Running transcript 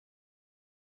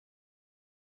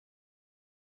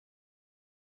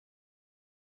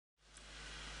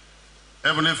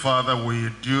Heavenly Father, we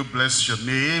do bless your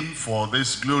name for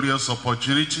this glorious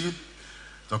opportunity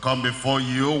to come before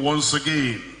you once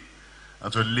again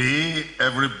and to lay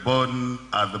every burden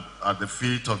at the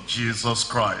feet of Jesus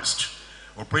Christ.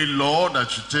 We pray, Lord,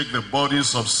 that you take the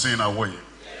burdens of sin away,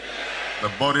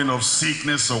 the burden of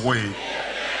sickness away,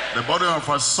 the burden of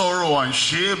our sorrow and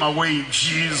shame away in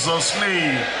Jesus'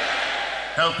 name.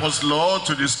 Help us, Lord,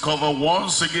 to discover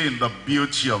once again the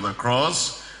beauty of the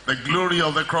cross, the glory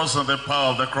of the cross and the power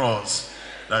of the cross,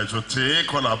 that it will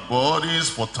take all our bodies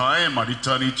for time and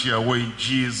eternity away in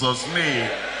Jesus' name.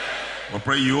 We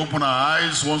pray you open our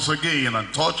eyes once again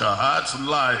and touch our hearts and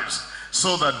lives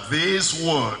so that this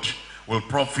word will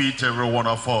profit every one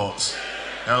of us.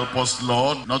 Help us,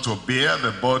 Lord, not to bear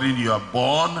the burden you have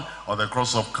borne on the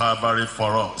cross of Calvary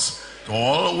for us. To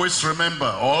always remember,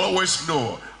 always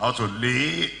know how to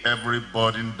lay every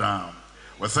burden down.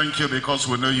 We thank you because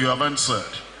we know you have answered.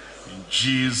 In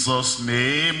Jesus'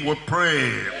 name we pray.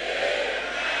 Amen.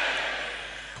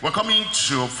 We're coming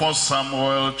to 1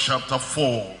 Samuel chapter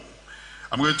 4.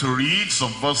 I'm going to read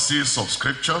some verses of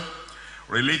scripture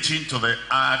relating to the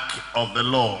ark of the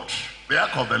Lord. The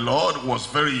ark of the Lord was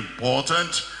very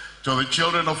important to the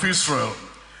children of Israel,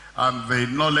 and the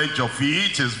knowledge of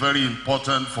it is very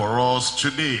important for us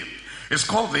today. It's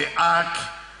called the ark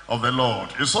of the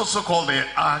Lord. It's also called the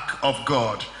ark of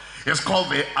God. It's called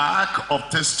the ark of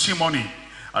testimony,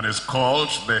 and it's called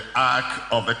the ark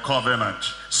of the covenant.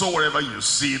 So wherever you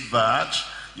see that,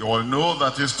 you will know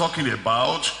that it's talking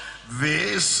about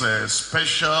this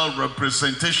special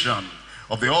representation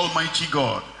of the Almighty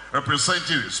God,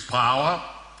 representing his power,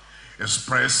 his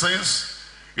presence,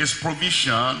 his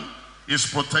provision, his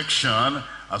protection,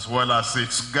 as well as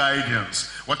its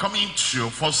guidance. We're coming to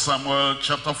 1 Samuel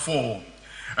chapter 4.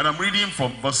 And I'm reading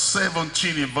from verse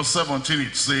 17. In verse 17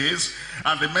 it says,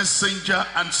 "And the messenger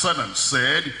answered and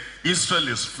said, Israel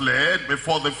is fled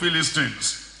before the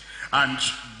Philistines. And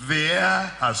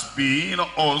there has been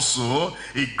also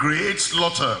a great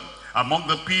slaughter among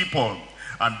the people.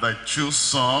 And the two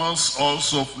sons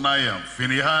also of Nahum,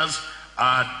 Phinehas,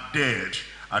 are dead.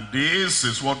 And this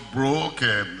is what broke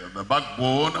the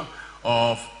backbone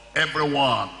of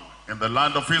everyone in the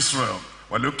land of Israel."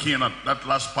 We're looking at that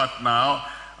last part now.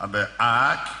 And the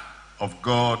ark of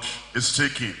God is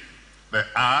taken. The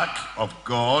ark of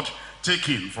God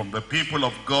taken from the people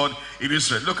of God in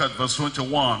Israel. Look at verse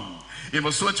 21. In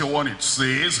verse 21 it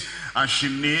says, "And she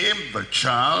named the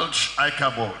child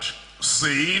Ichabod,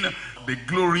 saying, The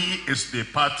glory is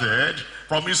departed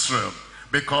from Israel,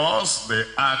 because the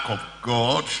ark of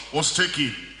God was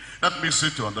taken." That makes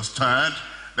you to understand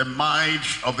the might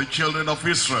of the children of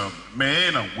Israel,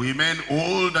 men and women,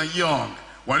 old and young.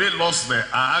 When they lost the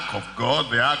ark of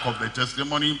God, the ark of the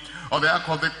testimony, or the ark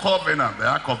of the covenant, the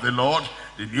ark of the Lord,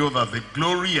 they knew that the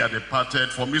glory had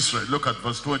departed from Israel. Look at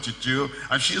verse 22.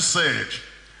 "And she said,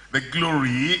 The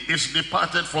glory is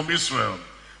departed from Israel,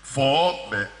 for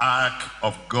the ark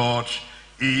of God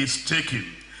is taken."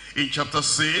 In chapter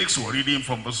 6, we're reading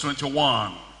from verse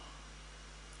 21.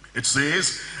 It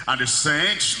says, "And they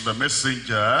sent the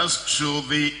messengers to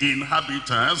the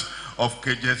inhabitants of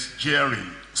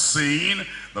Kirjath-jearim, saying,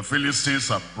 The Philistines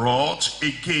have brought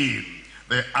again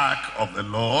the ark of the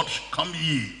Lord. Come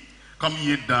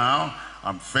ye down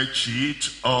and fetch it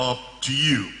up to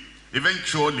you."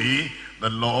 Eventually, the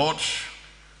Lord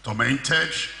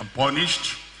tormented and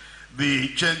punished the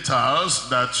Gentiles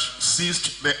that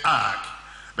seized the ark,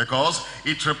 because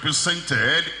it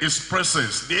represented his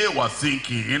presence. They were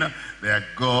thinking their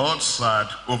gods had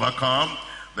overcome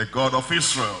the God of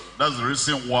Israel. That's the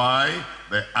reason why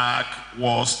the ark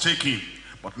was taken.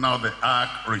 But now the ark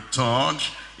returned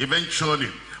eventually.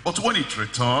 But when it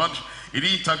returned, it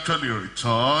didn't actually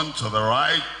return to the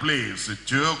right place. It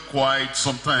took quite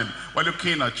some time. We're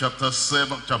looking at chapter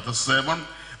 7,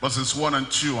 verses 1 and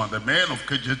 2. "And the men of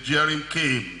Kirjath-jearim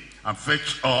came and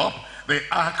fetched up the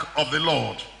ark of the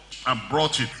Lord, and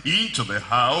brought it into the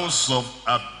house of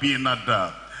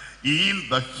Abinadab in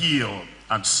the hill,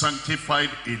 and sanctified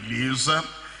Eleazar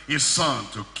his son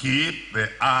to keep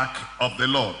the ark of the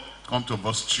Lord." Come to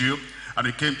verse 2. "And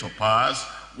it came to pass,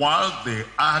 while the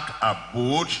ark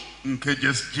abode in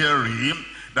Kirjath-jearim,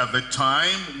 that the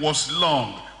time was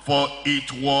long." For it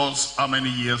was, how many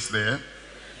years there?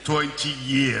 20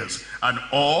 years. "And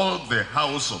all the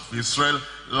house of Israel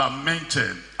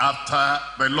lamented after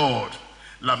the Lord."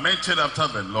 Lamented after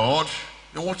the Lord.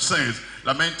 In what sense?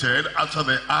 Lamented after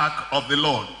the ark of the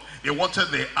Lord. They wanted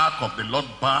the ark of the Lord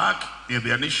back in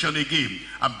their nation again,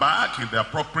 and back in the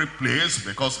appropriate place,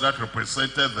 because that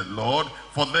represented the Lord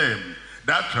for them.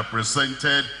 That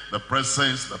represented the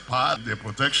presence, the power, the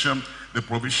protection, the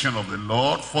provision of the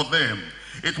Lord for them.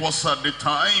 It was at the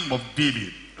time of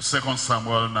David, 2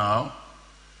 Samuel now,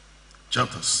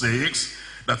 chapter 6,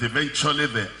 that eventually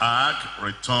the ark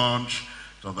returned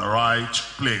to the right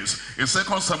place. In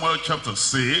 2 Samuel chapter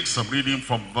 6, I'm reading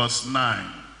from verse 9.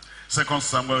 2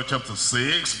 Samuel chapter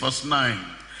 6, verse 9.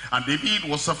 And David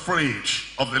was afraid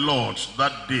of the Lord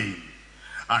that day,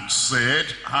 and said,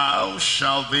 how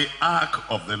shall the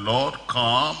ark of the Lord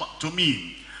come to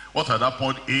me? What at that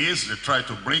point is, they try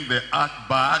to bring the ark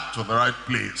back to the right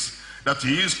place. That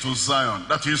is to Zion.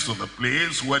 That is to the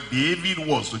place where David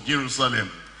was, to Jerusalem.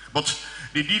 But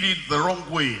they did it the wrong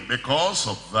way. Because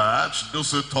of that,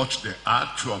 those who touched the ark,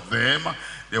 two of them,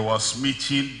 they were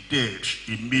smitten dead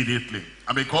immediately.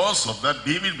 And because of that,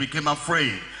 David became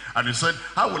afraid. And he said,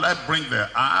 how will I bring the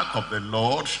ark of the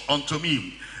Lord unto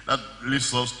me? That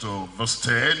leads us to verse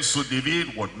 10. So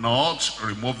David would not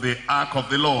remove the ark of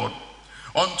the Lord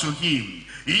unto him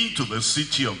into the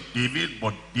city of David,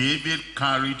 but David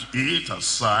carried it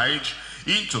aside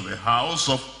into the house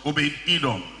of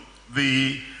Obed-Edom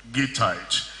the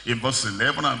Gittite. In verse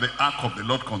 11, and the ark of the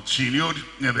Lord continued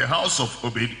in the house of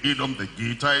Obed-Edom the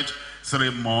Gittite 3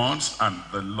 months, and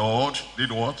the Lord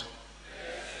did what?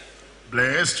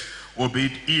 Blessed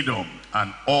Obed-Edom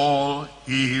and all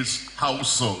his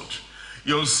household.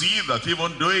 You'll see that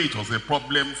even though it was a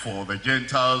problem for the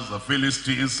Gentiles, the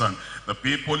Philistines, and the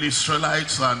people,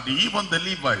 Israelites, and even the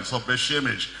Levites of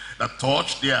Bethshemesh that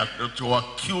touched the ark, that were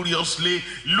curiously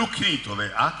looking into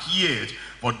the ark, yet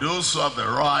for those who have the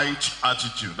right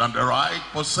attitude and the right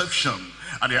perception,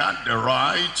 and they had the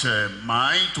right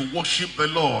mind to worship the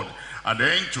Lord, and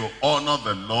then to honor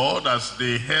the Lord as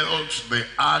they held the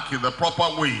ark in the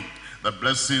proper way, the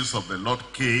blessings of the Lord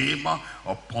came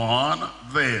upon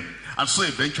them. And so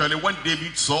eventually when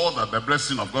David saw that the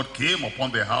blessing of God came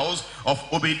upon the house of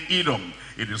Obed-Edom,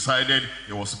 he decided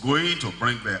he was going to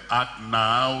bring the ark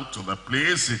now to the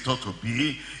place it ought to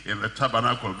be, in the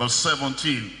tabernacle. Verse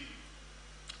 17.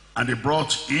 And he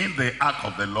brought in the ark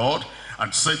of the Lord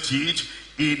and set it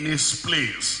in its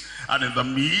place, and in the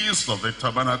midst of the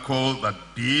tabernacle that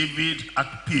David had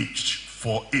pitched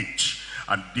for it.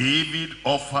 And David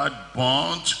offered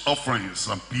burnt offerings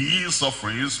and peace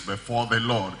offerings before the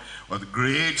Lord with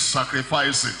great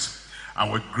sacrifices,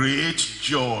 and with great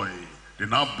joy they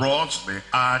now brought the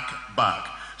ark back.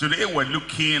 Today we're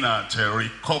looking at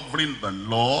recovering the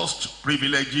lost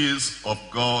privileges of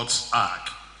God's ark.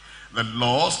 The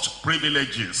lost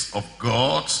privileges of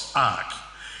God's ark.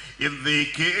 In the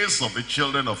case of the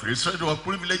children of Israel, there were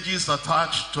privileges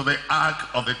attached to the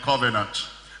ark of the covenant,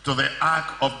 to the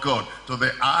ark of God, to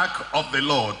the ark of the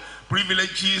Lord.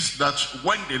 Privileges that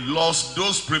when they lost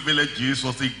those privileges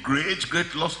was a great,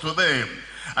 great loss to them.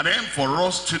 And then for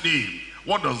us today,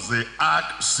 what does the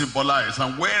ark symbolize?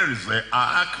 And where is the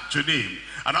ark today?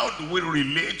 And how do we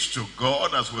relate to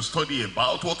God as we study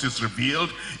about what is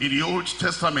revealed in the Old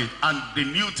Testament and the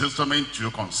New Testament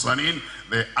too, concerning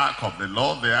the ark of the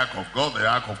Lord, the ark of God, the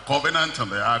ark of covenant,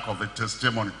 and the ark of the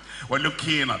testimony? We're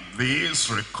looking at this,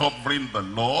 recovering the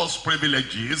lost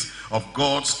privileges of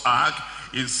God's ark,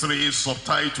 in 3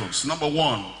 subtitles. Number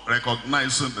 1,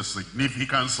 recognizing the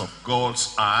significance of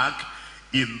God's ark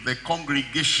in the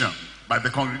congregation. By the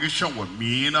congregation we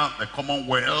mean the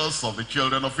commonwealth of the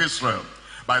children of Israel.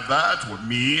 By that we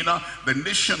mean the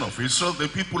nation of Israel, the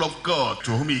people of God,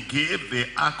 to whom he gave the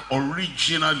ark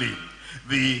originally.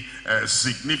 The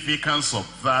significance of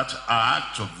that ark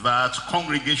to that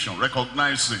congregation,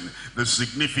 recognizing the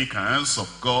significance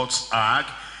of God's ark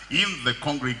in the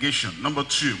congregation. Number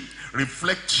 2,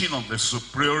 reflecting on the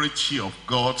superiority of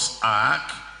God's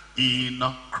ark in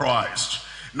Christ.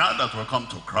 Now that we come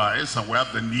to Christ and we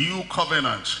have the new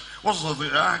covenant, what does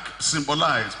the ark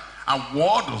symbolize? And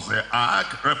what does the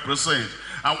ark represent?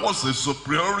 And what's the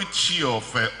superiority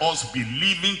of us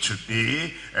believing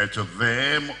today to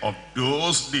them of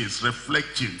those days,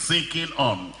 reflecting, thinking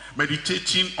on,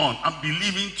 meditating on, and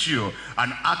believing to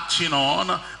and acting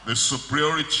on the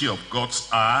superiority of God's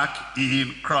ark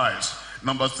in Christ.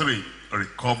 Number 3,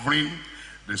 recovering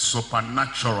the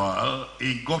supernatural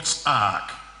in God's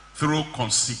ark through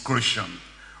consecration.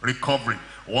 Recovering.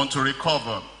 We want to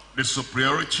recover the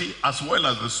superiority as well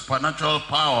as the supernatural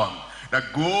power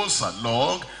that goes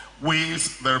along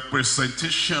with the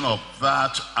representation of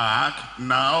that ark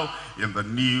now in the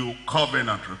new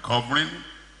covenant. Recovering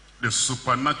the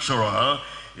supernatural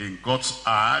in God's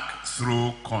ark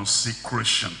through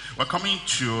consecration. We're coming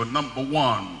to number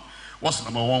 1. What's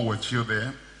number 1 with you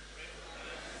there?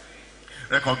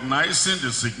 Recognizing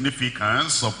the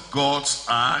significance of God's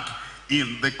ark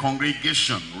in the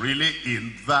congregation, really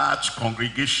in that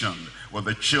congregation with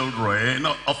the children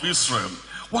of Israel.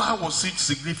 Why was it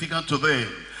significant to them?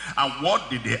 And what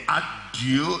did the ark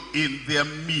do in their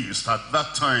midst at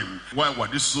that time? Why were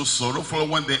they so sorrowful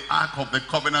when the ark of the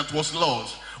covenant was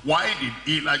lost? Why did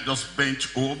Eli just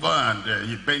bent over and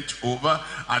he bent over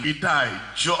and he died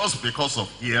just because of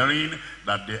hearing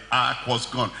that the ark was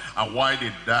gone? And why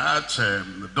did that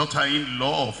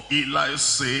daughter-in-law of Eli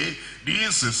say,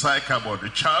 this is Akanmu, the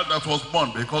child that was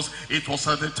born? Because it was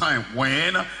at the time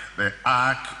when the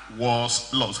ark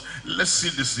was lost. Let's see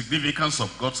the significance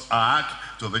of God's ark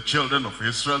to the children of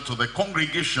Israel, to the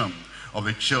congregation of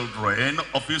the children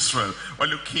of Israel. We're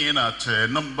looking at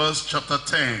Numbers chapter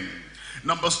 10.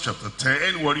 Numbers chapter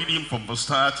 10, we're reading from verse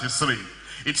 33.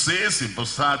 It says in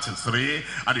verse 33,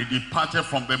 and he departed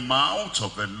from the mount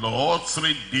of the Lord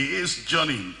 3 days'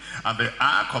 journey, and the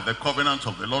ark of the covenant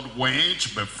of the Lord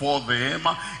went before them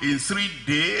in 3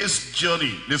 days'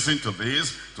 journey. Listen to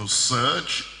this, to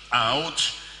search out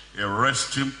a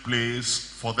resting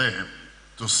place for them.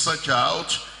 To search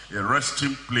out a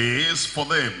resting place for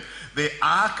them. The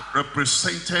ark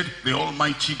represented the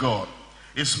Almighty God,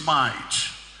 his might,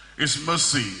 his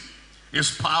mercy,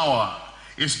 his power,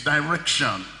 his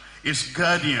direction, his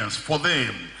guardians for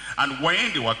them. And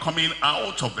when they were coming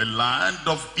out of the land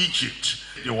of Egypt,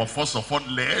 they were first of all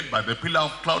led by the pillar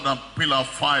of cloud and pillar of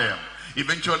fire.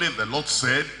 Eventually the Lord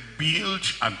said, build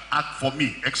an ark for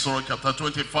me. Exodus chapter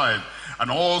 25. And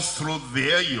all through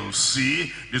there you'll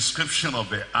see description of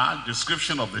the ark,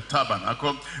 description of the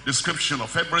tabernacle, description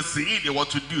of everything they were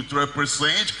to do to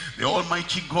represent the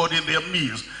Almighty God in their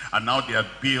midst. And now they had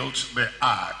built the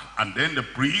ark. And then the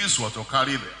priests were to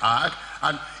carry the ark.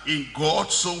 And in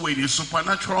God's way, in a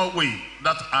supernatural way,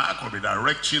 that ark will be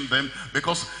directing them,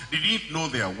 because they didn't know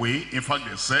their way. In fact,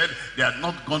 they said they had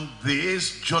not gone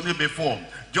this journey before.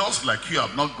 Just like you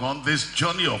have not gone this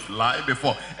journey of life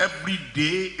before. Every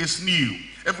day is new.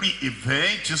 Every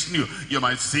event is new. You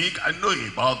might think, I know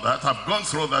about that, I've gone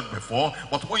through that before.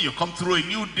 But when you come through a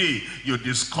new day, you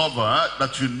discover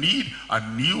that you need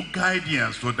a new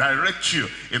guidance to direct you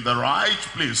in the right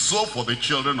place. So for the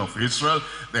children of Israel,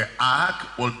 the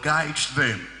ark will guide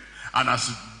them. And as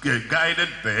it guided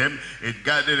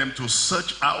them to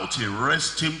search out a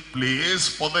resting place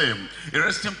for them. A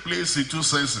resting place in two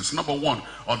senses. Number one,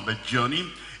 on the journey,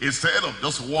 instead of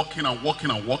just walking and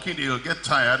walking and walking, they'll get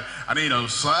tired, and then they'll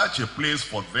search a place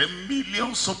for them.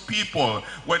 Millions of people,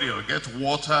 where they'll get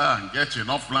water and get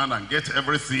enough land and get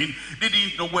everything. They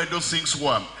didn't know where those things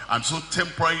were. And so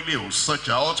temporarily they'll search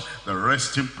out the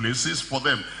resting places for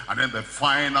them. And then the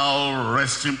final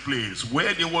resting place,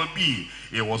 where they will be.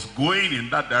 It was going in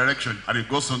that direction. And it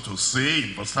goes on to say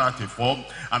in verse 34,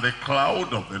 and the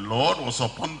cloud of the Lord was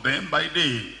upon them by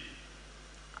day.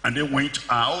 And they went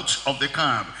out of the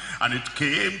camp. And it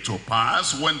came to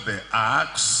pass when the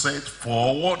ark set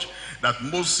forward that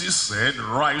Moses said,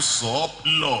 rise up,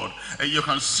 Lord. And you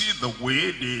can see the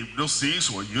way those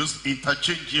things were used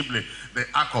interchangeably. The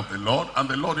ark of the Lord and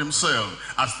the Lord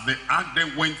himself. As the ark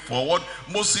then went forward,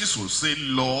 Moses would say,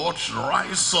 Lord,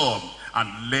 rise up,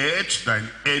 and let thine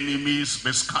enemies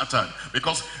be scattered.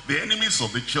 Because the enemies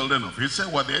of the children of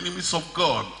Israel were the enemies of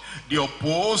God. They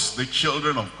opposed the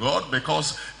children of God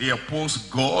because they opposed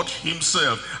God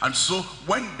himself. And so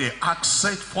when the ark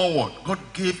set forward, God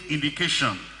gave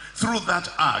indication. Through that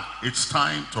ark, it's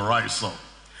time to rise up.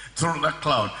 Through that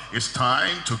cloud, it's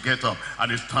time to get up.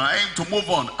 And it's time to move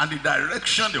on. And the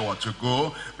direction they were to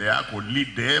go, the ark will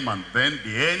lead them. And then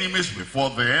the enemies before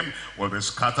them will be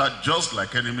scattered, just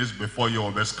like enemies before you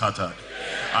will be scattered.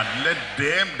 And let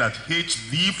them that hate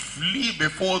thee flee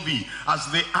before thee. As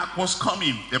the ark was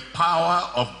coming, the power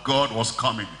of God was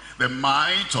coming. The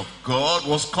might of God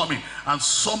was coming. And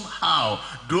somehow,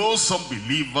 those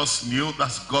unbelievers knew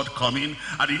that's God coming.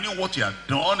 And they knew what he had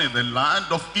done in the land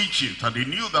of Egypt. And they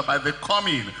knew that by the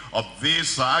coming of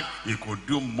this ark, he could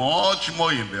do much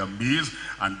more in their midst.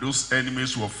 And those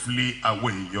enemies will flee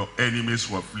away. Your enemies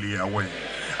will flee away.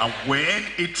 And when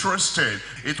it rested,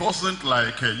 it wasn't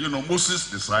like, Moses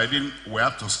deciding we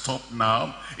have to stop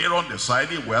now. Aaron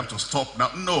deciding we have to stop now.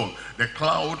 No, the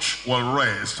cloud will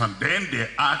rest, and then the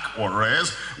ark will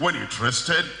rest. When it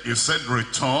rested, he said,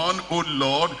 return, O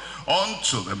Lord,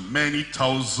 unto the many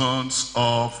thousands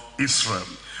of Israel.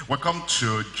 We come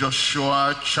to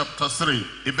Joshua chapter 3.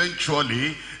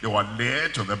 Eventually, they were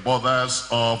led to the borders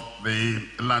of the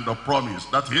land of promise.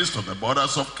 That is, to the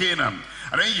borders of Canaan.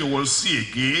 And then you will see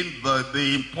again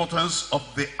the importance of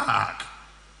the ark.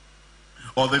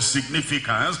 or the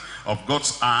significance of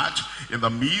God's act in the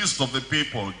midst of the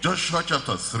people. Joshua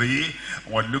chapter 3,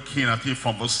 we're looking at it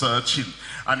from verse 13.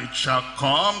 And it shall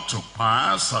come to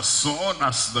pass as soon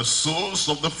as the soles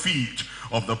of the feet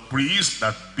of the priests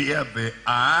that bear the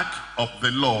ark of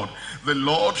the Lord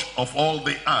of all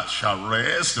the earth shall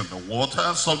rest in the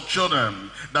waters of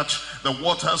Jordan, that the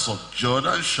waters of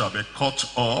Jordan shall be cut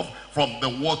off from the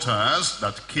waters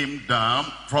that came down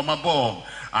from above,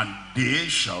 and they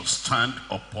shall stand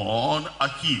upon a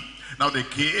heap. Now they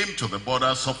came to the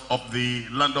borders of the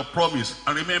land of promise.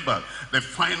 And remember, the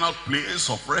final place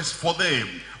of rest for them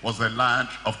was the land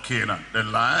of Canaan, the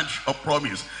land of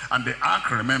promise. And the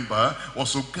ark, remember,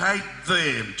 was to guide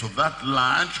them to that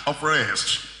land of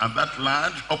rest and that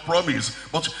land of promise.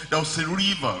 But there was a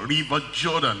river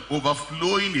Jordan,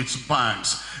 overflowing its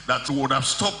banks, that would have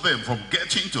stopped them from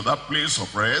getting to that place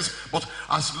of rest. But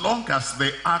as long as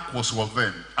the ark was with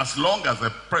them, as long as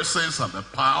the presence and the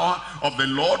power of the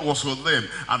Lord was with them,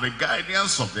 and the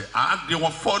guidance of the ark, they were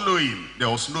following. There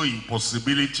was no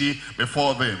impossibility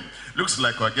before them. Looks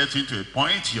like we're getting to a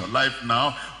point in your life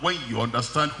now when you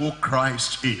understand who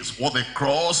Christ is, what the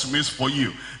cross means for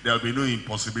you. There'll be no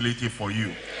impossibility for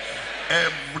you.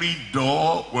 Every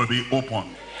door will be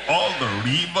open. All the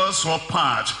rivers will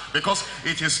part, because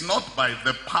it is not by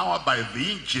the power, by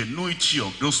the ingenuity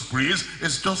of those priests.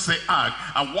 It's just the ark.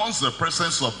 And once the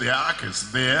presence of the ark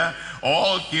is there,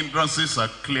 all hindrances are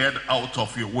cleared out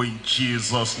of your way in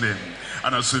Jesus' name.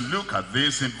 And as you look at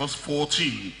this in verse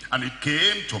 14, and it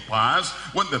came to pass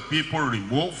when the people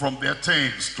removed from their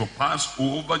tents to pass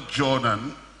over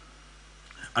Jordan,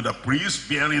 and the priests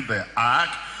bearing the ark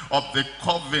of the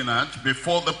covenant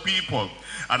before the people,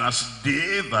 and as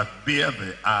they that bear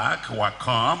the ark were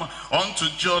come unto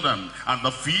Jordan, and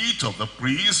the feet of the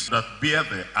priests that bear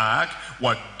the ark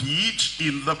were dipped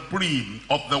in the brim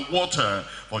of the water,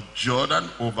 for Jordan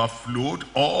overflowed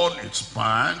all its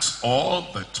banks all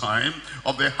the time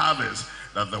of the harvest,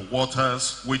 that the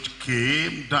waters which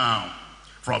came down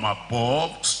from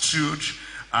above stood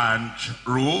and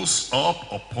rose up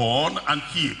upon an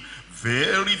heap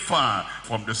very far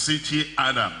from the city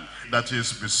Adam, that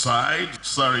is beside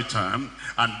Saritan,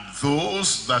 and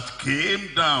those that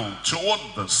came down toward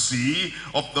the sea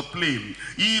of the plain,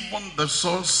 even the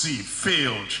salt sea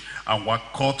failed and were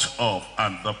cut off.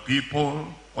 And the people,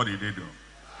 what did they do?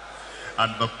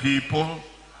 And the people,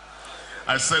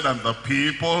 I said, and the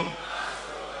people,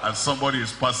 and somebody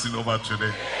is passing over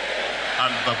today.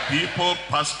 And the people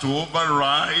passed over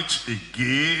right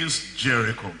against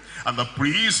Jericho. And the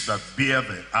priests that bear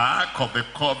the ark of the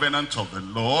covenant of the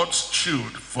Lord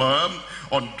stood firm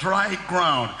on dry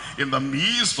ground in the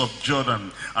midst of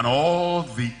Jordan. And all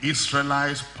the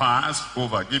Israelites passed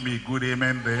over. Give me a good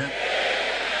amen there.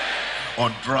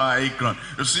 On dry ground.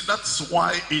 You see, that's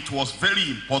why it was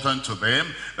very important to them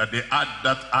that they had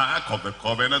that ark of the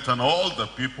covenant, and all the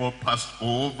people passed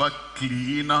over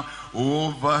clean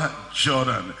over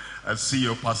Jordan. I see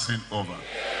you passing over.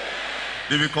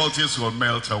 Difficulties will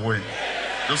melt away.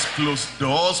 Those closed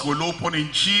doors will open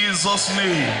in Jesus'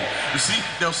 name. You see,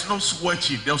 there's no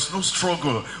sweating, there's no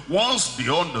struggle. Once they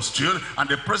understood, and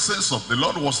the presence of the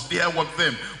Lord was there with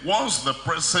them. Once the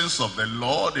presence of the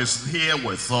Lord is here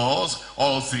with us,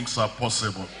 all things are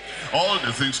possible. All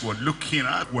the things we're looking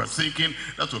at, we're thinking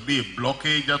that will be a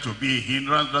blockage, that will be a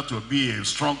hindrance, that will be a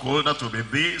stronghold, that will be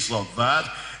this or that.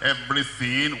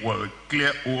 Everything will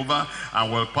clear over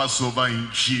and will pass over in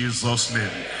Jesus'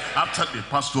 name. After they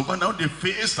passed over, now they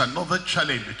faced another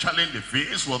challenge. The challenge they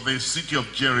faced was the city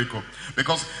of Jericho,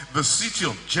 because the city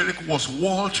of Jericho was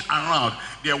walled around.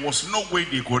 There was no way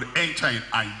they could enter in,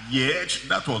 and yet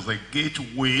that was the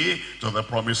gateway to the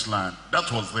promised land.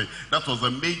 That was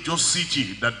the major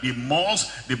city that they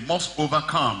must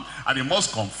overcome and they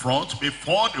must confront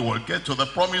before they will get to the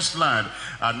promised land.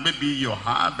 And maybe you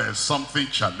have something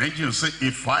challenging. You say,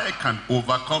 if I can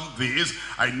overcome this,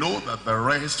 I know that the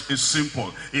rest is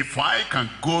simple. If I can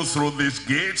go through these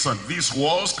gates and these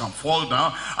walls can fall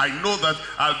down, I know that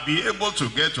I'll be able to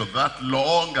get to that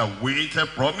long-awaited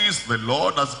promise the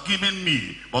Lord has given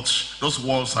me. But those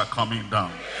walls are coming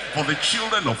down. For the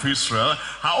children of Israel,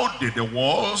 how did the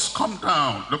walls come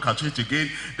down? Look at it again.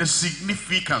 The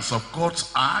significance of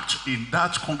God's act in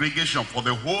that congregation, for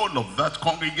the whole of that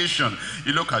congregation.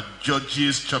 You look at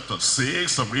Judges chapter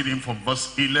 6, I'm reading from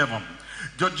verse 11.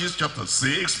 Judges chapter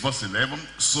 6 verse 11.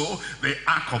 So the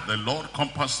ark of the Lord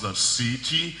compassed the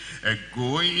city,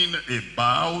 going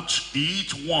about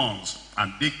it once.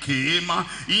 And they came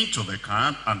into the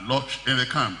camp and lodged in the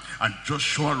camp. And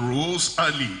Joshua rose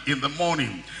early in the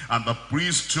morning, and the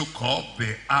priests took up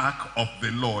the ark of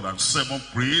the Lord, and 7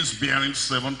 priests bearing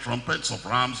 7 trumpets of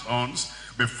ram's horns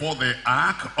before the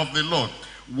ark of the Lord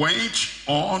went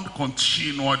on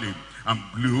continually and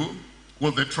blew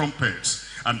with the trumpets.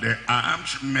 And the armed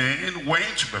men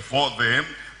went before them,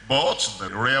 but the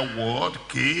rearward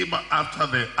came after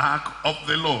the ark of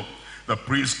the Lord. The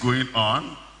priest going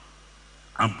on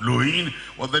and blowing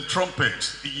with the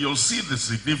trumpets. You'll see the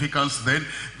significance then,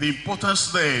 the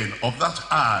importance then of that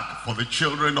ark for the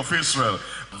children of Israel.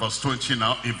 Verse 20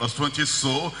 now, in verse 20,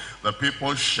 so the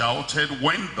people shouted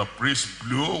when the priest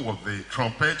blew with the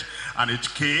trumpet, and it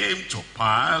came to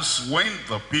pass when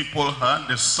the people heard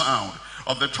the sound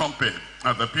of the trumpet,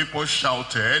 and the people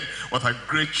shouted with a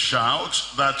great shout,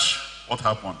 that what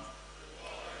happened?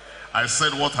 I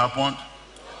said, what happened?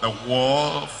 The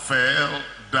wall fell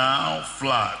down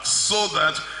flat, so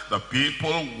that the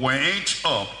people went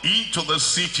up into the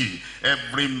city,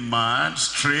 every man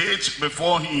straight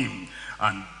before him,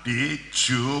 and they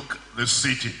took the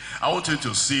city. I want you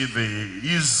to see the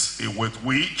ease with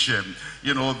which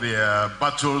their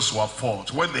battles were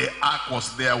fought when the ark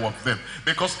was there with them,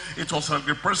 because it was like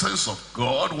the presence of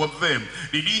God with them.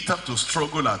 They didn't have to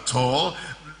struggle at all.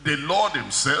 The Lord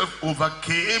himself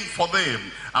overcame for them.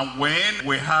 And when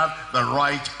we have the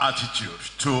right attitude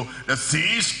to the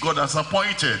things God has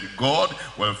appointed, God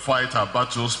will fight our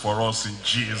battles for us in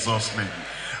Jesus' name.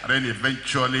 And then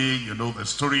eventually, you know the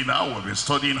story now, we'll be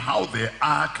studying how the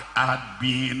ark had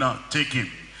been taken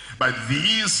by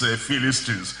these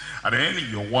Philistines. And then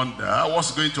you wonder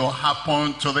what's going to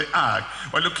happen to the ark.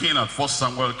 We're looking at 1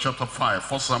 Samuel chapter 5.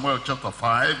 1 Samuel chapter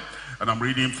 5, and I'm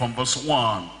reading from verse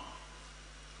 1.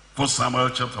 1 Samuel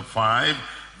chapter 5,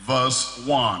 verse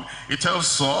 1. It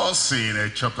tells us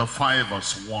in chapter 5,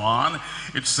 verse 1,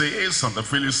 it says, and the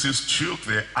Philistines took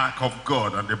the ark of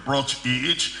God, and they brought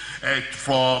it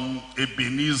from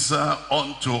Ebenezer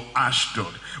unto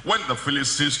Ashdod. When the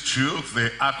Philistines took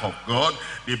the ark of God,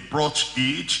 they brought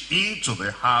it into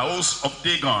the house of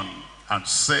Dagon, and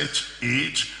set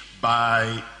it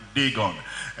by Dagon.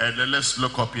 And let's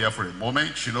look up here for a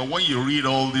moment. You know, when you read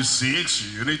all these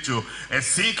things, you need to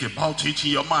think about it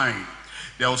in your mind.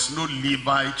 There was no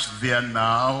Levite there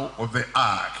now of the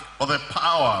ark, but the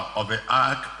power of the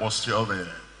ark was still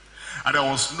there. And there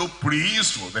was no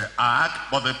priest with the ark,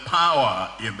 but the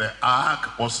power in the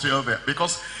ark was still there,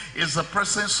 because it's the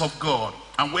presence of God.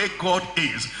 And where God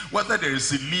is, whether there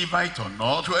is a Levite or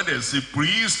not, whether there is a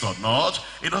priest or not,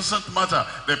 it doesn't matter.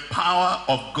 The power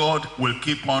of God will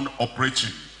keep on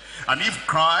operating. And if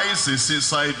Christ is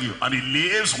inside you and he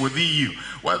lives within you,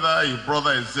 whether your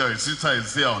brother is there, your sister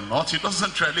is there or not, it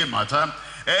doesn't really matter.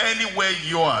 Anywhere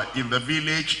you are, in the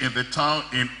village, in the town,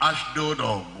 in Ashdod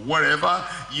or wherever,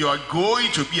 you are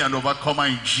going to be an overcomer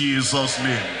in Jesus'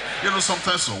 name. You know,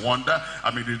 sometimes you wonder,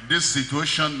 I mean, in this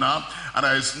situation now, and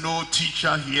there is no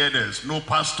teacher here, there's no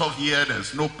pastor here,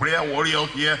 there's no prayer warrior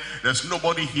here, there's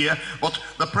nobody here, but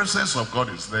the presence of God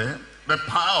is there. The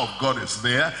power of God is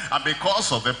there, and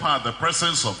because of the power, the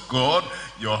presence of God,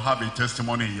 you'll have a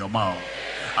testimony in your mouth.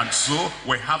 And so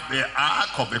we have the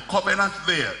ark of the covenant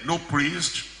there. No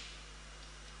priest,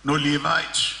 no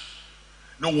Levite,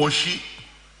 no worship,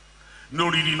 no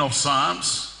reading of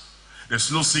psalms.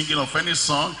 There's no singing of any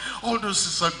song. All those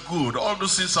things are good. All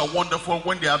those things are wonderful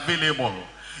when they are available.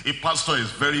 A pastor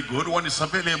is very good when it's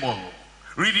available.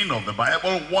 Reading of the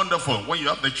Bible, wonderful when you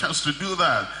have the chance to do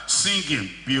that. Singing,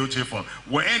 beautiful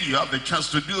when you have the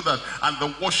chance to do that. And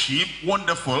the worship,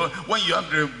 wonderful when you have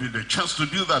the chance to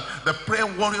do that. The prayer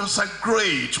warriors are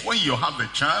great when you have the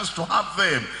chance to have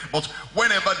them. But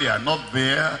whenever they are not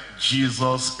there,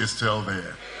 Jesus is still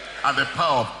there. And the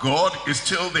power of God is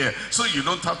still there. So you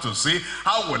don't have to say,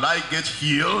 how will I get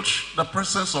healed? The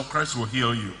presence of Christ will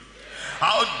heal you.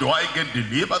 How do I get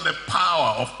delivered? The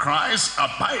power of Christ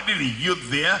abiding in you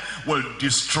there will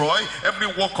destroy every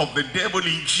work of the devil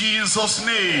in Jesus'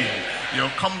 name. You'll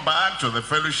come back to the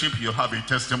fellowship, you'll have a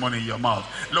testimony in your mouth.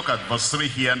 Look at verse 3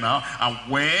 here now. And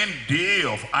when day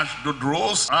of Ashdod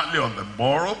rose early on the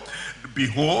morrow,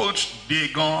 behold,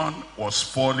 Dagon was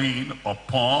falling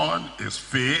upon his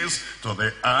face to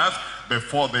the earth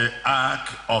before the ark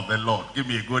of the Lord. Give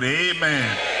me a good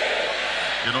amen.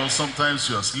 You know, sometimes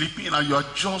you're sleeping and you're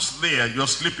just there. You're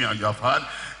sleeping and you have heard,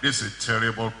 this is a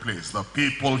terrible place. The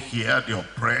people here, they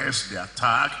oppress, they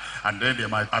attack, and then they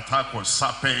might attack with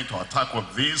serpent, or attack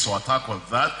with this, or attack with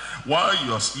that. While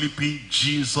you're sleeping,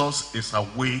 Jesus is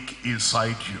awake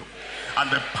inside you. And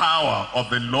the power of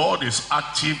the Lord is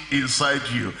active inside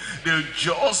you. They'll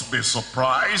just be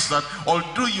surprised that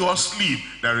although you are asleep,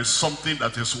 there is something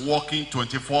that is working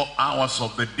 24 hours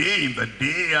of the day, in the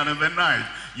day and in the night.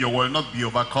 You will not be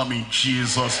overcome in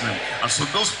Jesus' name. And so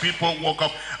those people woke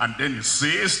up, and then it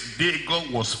says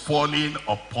Dagon was falling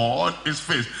upon his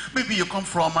face. Maybe you come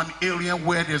from an area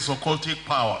where there's occultic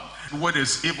power, where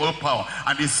there's evil power,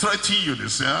 and they threaten you. They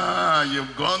say,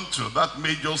 you've gone to that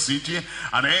major city,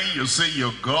 and then you say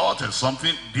you got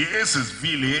something. This is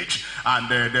village, and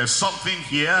there's something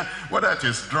here, whether it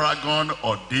is dragon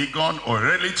or Dagon, or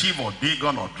relative or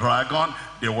Dagon or dragon,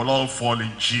 they will all fall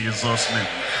in Jesus' name.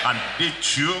 And they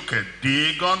took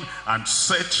Dagon and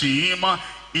set him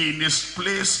in his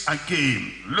place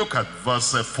again. Look at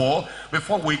verse 4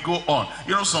 before we go on.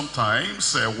 You know,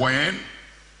 sometimes when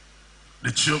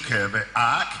they took the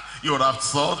ark, you would have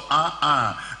thought,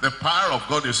 the power of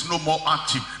God is no more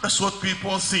active. That's what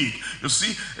people think. You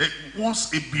see,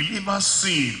 once a believer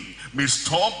sins, may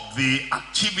stop the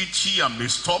activity and may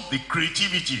stop the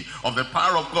creativity of the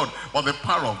power of God, but the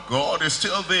power of God is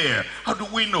still there. How do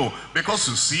we know? Because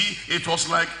you see, it was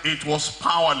like it was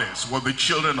powerless with the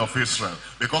children of Israel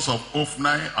because of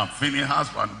Hophni and Phinehas,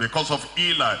 and because of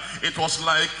Eli. It was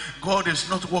like God is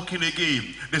not working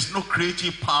again. There's no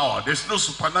creative power, there's no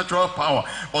supernatural power.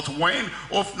 But when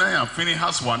Hophni and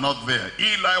Phinehas were not there,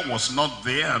 Eli was not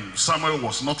there, and Samuel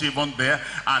was not even there,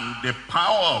 and the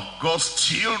power of God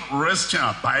still resting,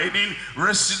 abiding,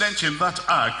 resident in that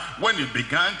ark. When it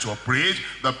began to operate,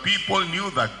 the people knew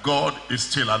that God is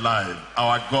still alive.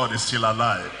 Our God is still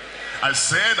alive. I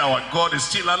said our God is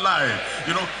still alive.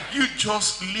 You know, you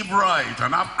just live right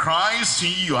and have Christ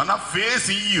in you and have faith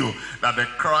in you, that the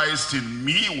Christ in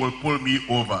me will pull me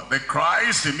over. The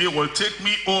Christ in me will take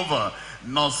me over.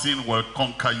 Nothing will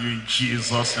conquer you in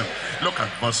Jesus' name. Look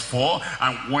at verse 4.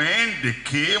 And when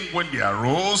they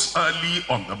arose early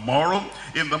on the morrow,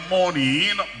 in the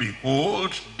morning,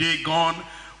 behold, Dagon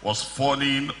was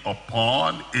falling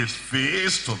upon his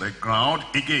face to the ground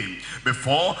again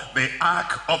before the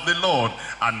ark of the Lord.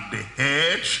 And the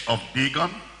head of Dagon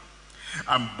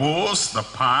and both the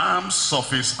palms of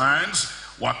his hands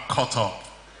were cut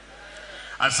off.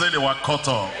 I said they were cut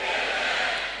off.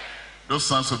 Those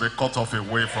hands will be cut off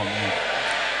away from you.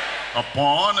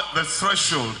 Upon the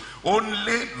threshold,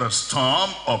 only the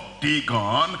storm of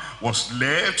Dagon was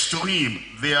left to him.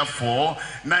 Therefore,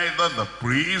 neither the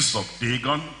priests of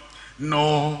Dagon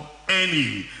nor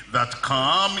any that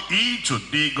come into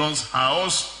Dagon's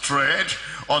house tread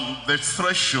on the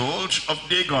threshold of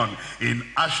Dagon in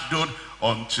Ashdod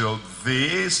until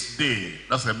this day.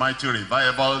 That's a mighty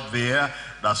revival there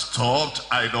that stopped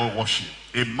idol worship.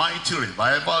 A mighty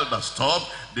revival that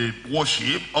stopped the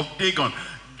worship of Dagon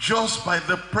just by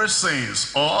the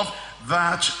presence of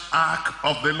that ark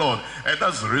of the Lord. And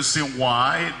that's the reason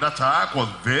why that ark was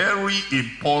very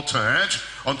important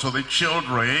unto the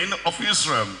children of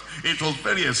Israel. It was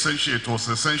very essential. It was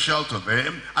essential to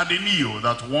them, and they knew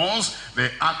that once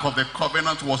the ark of the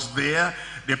covenant was there,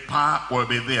 the power will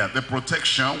be there, the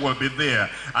protection will be there,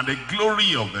 and the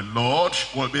glory of the Lord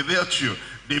will be there too.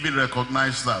 David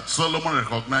recognized that. Solomon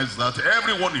recognized that.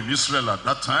 Everyone in Israel at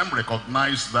that time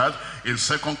recognized that in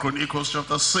 2 Chronicles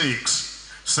chapter 6.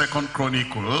 2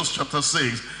 Chronicles chapter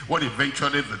 6, when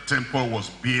eventually the temple was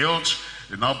built,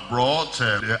 they now brought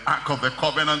the Ark of the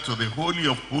Covenant to the Holy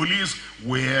of Holies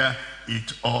where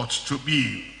it ought to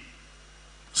be.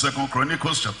 2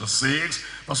 Chronicles chapter 6,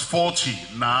 verse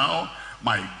 40. Now,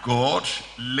 my God,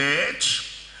 let,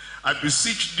 I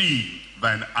beseech thee,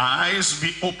 thine eyes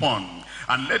be open,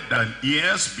 and let thine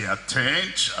ears be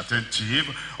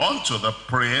attentive unto the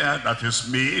prayer that is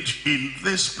made in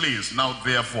this place. Now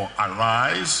therefore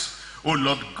arise, O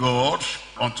Lord God,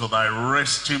 unto thy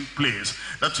resting place.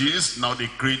 That is, now they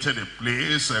created a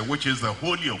place which is the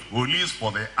Holy of Holies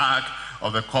for the ark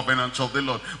of the covenant of the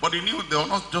Lord. But they knew they were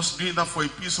not just doing that for a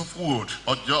piece of wood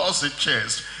or just a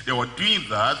chest. They were doing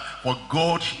that for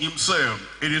God himself.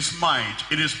 It is might,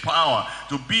 it is power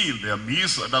to be in their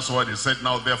midst. That's why they said,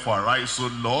 now therefore arise,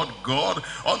 O Lord God,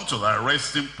 unto thy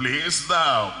resting place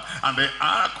thou, and the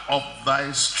ark of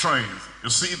thy strength.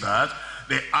 You see that?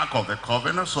 The ark of the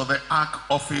covenant, so the ark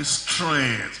of his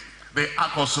strength, the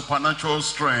ark of supernatural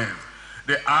strength,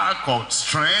 the ark of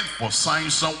strength for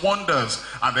signs and wonders,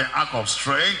 and the ark of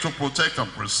strength to protect and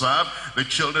preserve the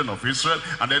children of Israel.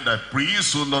 And let thy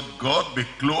priests, O Lord God, be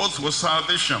clothed with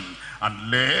salvation,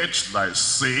 and let thy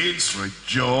saints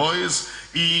rejoice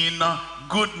in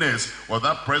goodness. With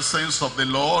the presence of the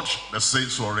Lord, the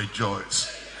saints will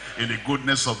rejoice. In the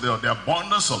goodness of the Lord, the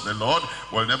abundance of the Lord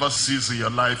will never cease in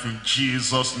your life in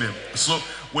Jesus' name. So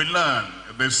we learn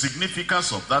the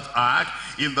significance of that ark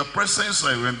in the presence,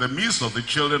 in the midst of the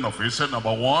children of Israel.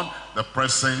 Number one, the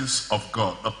presence of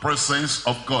God. The presence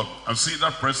of God. And see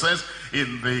that presence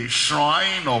in the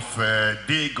shrine of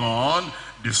Dagon,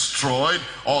 destroyed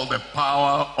all the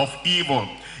power of evil.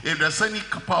 If there's any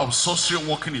power of sorcery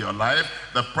working in your life,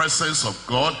 the presence of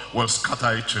God will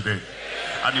scatter it today.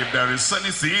 And if there is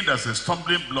anything that's a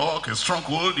stumbling block, a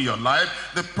stronghold in your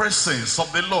life, the presence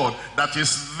of the Lord that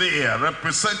is there,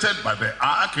 represented by the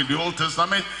ark in the Old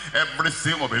Testament,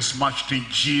 everything will be smashed in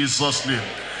Jesus' name.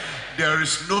 There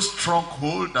is no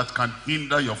stronghold that can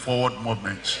hinder your forward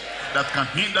movement, that can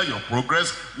hinder your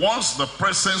progress, once the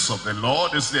presence of the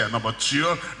Lord is there. Number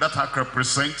two, that ark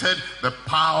represented the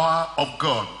power of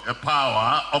God, the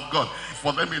power of God.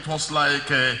 For them it was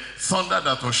like a thunder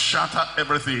that will shatter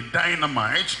everything,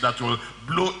 dynamite that will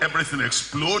blow everything,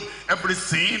 explode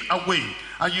everything away.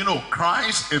 And you know,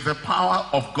 Christ is the power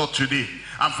of God today.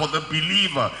 And for the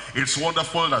believer, it's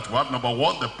wonderful that we have, number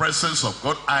one, the presence of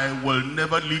God. I will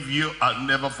never leave you, I'll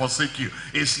never forsake you.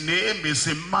 His name is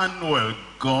Emmanuel,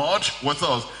 God with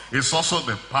us. It's also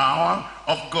the power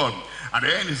of God. And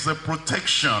then it's the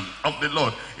protection of the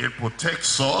Lord. It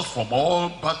protects us from all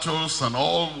battles and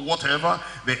all whatever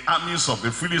the armies of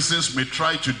the Philistines may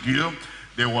try to do.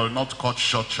 They will not cut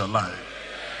short your life.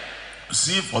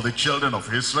 See, for the children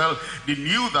of Israel, they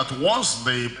knew that once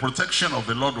the protection of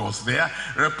the Lord was there,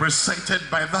 represented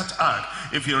by that ark.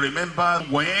 If you remember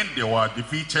when they were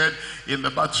defeated in the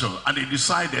battle, and they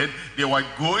decided they were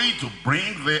going to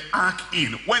bring the ark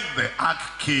in. When the ark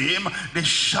came, they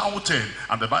shouted,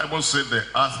 and the Bible said the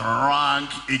earth rang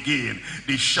again.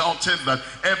 They shouted that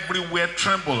everywhere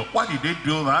trembled. Why did they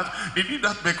do that? They did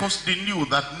that because they knew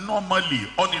that normally,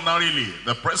 ordinarily,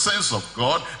 the presence of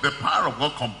God, the power of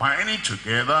God combining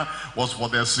together was for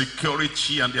their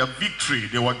security and their victory.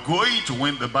 They were going to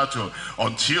win the battle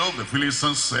until the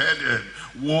Philistines said,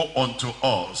 woe unto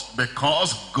us,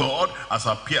 because God has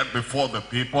appeared before the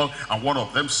people. And one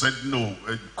of them said, no,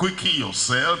 quicken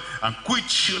yourself and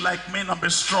quit you like men and be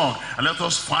strong, and let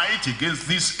us fight against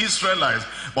these Israelites.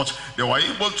 But they were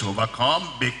able to overcome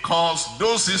because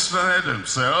those Israelites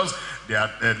themselves, they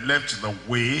had left the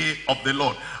way of the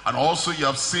Lord. And also you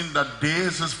have seen that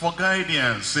this is for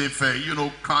guidance. If you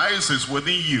know, Christ is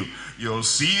within you, you'll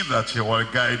see that he will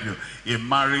guide you. In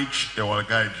marriage, he will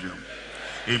guide you.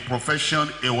 In profession,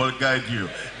 he will guide you.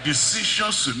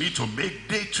 Decisions you need to make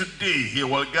day to day, he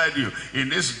will guide you. In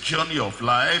this journey of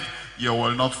life, you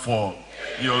will not fall.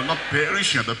 You will not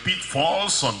perish in the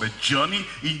pitfalls on the journey,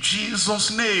 in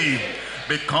Jesus' name.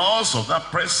 Because of that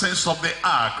presence of the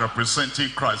ark representing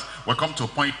Christ. We'll come to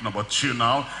point number two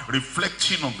now,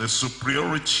 reflecting on the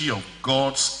superiority of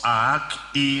God's ark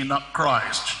in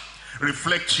Christ.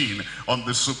 Reflecting on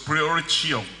the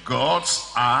superiority of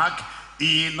God's ark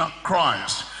in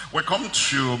Christ. We come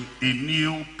to a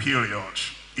new period,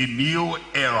 a new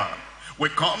era. We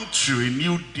come to a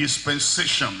new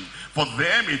dispensation. For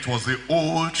them it was the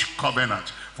old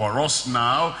covenant. For us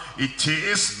now, it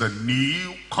is the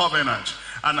new covenant.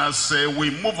 And as we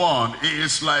move on,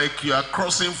 it's like you are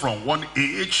crossing from one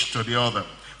age to the other,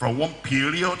 from one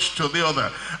period to the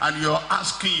other. And you're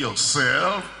asking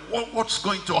yourself, what's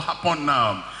going to happen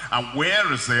now? And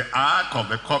where is the ark of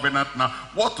the covenant now?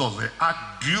 What does the ark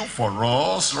do for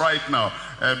us right now?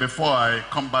 Before I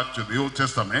come back to the Old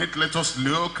Testament, let us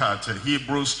look at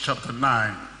Hebrews chapter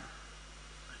 9.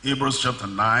 Hebrews chapter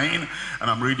 9, and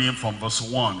I'm reading from verse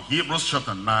 1. Hebrews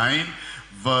chapter 9,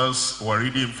 we're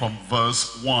reading from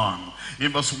verse 1.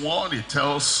 In verse 1, it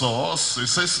tells us, it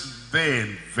says,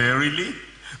 then verily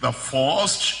the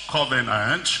first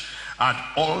covenant and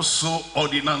also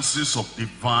ordinances of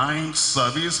divine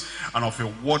service and of a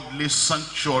worldly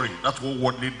sanctuary. That word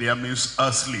worldly there means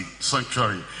earthly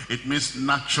sanctuary. It means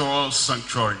natural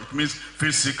sanctuary. It means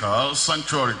physical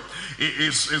sanctuary.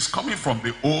 It's coming from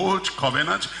the old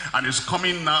covenant and it's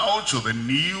coming now to the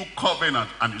new covenant.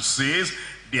 And it says,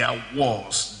 there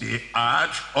was, they had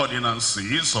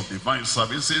ordinances of divine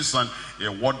services and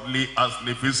a worldly,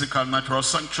 earthly, physical, natural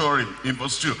sanctuary. In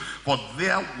verse 2, for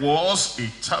there was a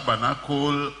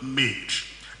tabernacle made.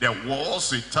 There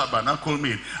was a tabernacle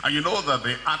made. And you know that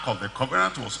the ark of the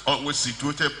covenant was always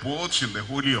situated both in the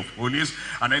Holy of Holies.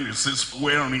 And then it says,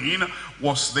 wherein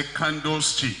was the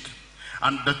candlestick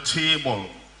and the table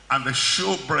and the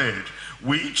showbread,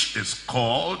 which is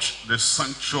called the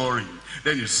sanctuary.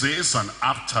 Then it says, and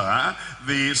after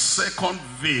the second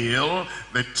veil,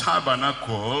 the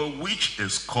tabernacle, which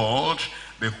is called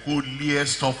the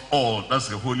holiest of all. That's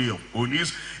the Holy of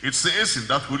Holies. It says in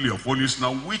that Holy of Holies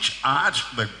now, which had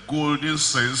the golden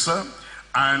censer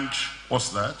and, what's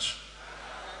that?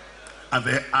 And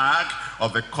the ark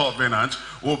of the covenant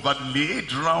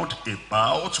overlaid round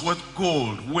about with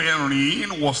gold,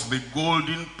 wherein was the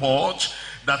golden pot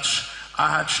that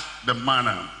had the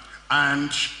manna,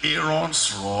 and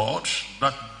Aaron's rod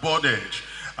that budded,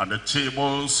 and the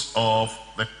tables of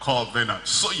the covenant.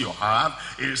 So you have,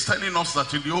 it is telling us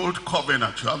that in the old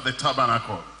covenant, you have the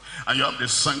tabernacle, and you have the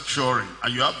sanctuary,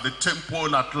 and you have the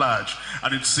temple at large.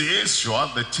 And it says you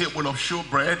have the table of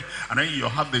showbread, and then you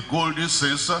have the golden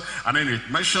censer, and then it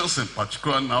mentions in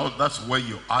particular now, that's where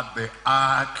you add the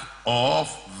ark of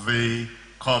the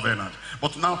covenant.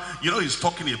 But now, you know, he's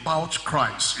talking about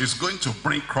Christ. He's going to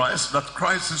bring Christ, that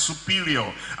Christ is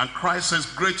superior and Christ is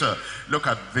greater. Look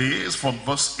at this from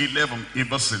verse 11. In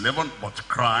verse 11, but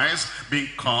Christ being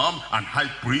come and high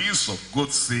priest of good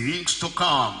things to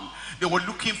come. They were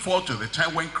looking forward to the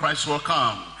time when Christ will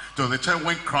come, to the time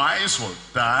when Christ will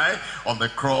die on the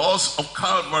cross of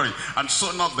Calvary. And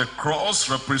so now the cross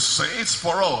represents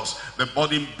for us the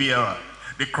burden bearer.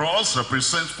 The cross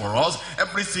represents for us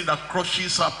everything that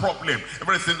crushes our problem,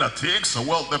 everything that takes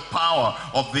away the power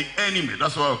of the enemy.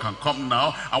 That's why we can come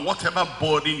now, and whatever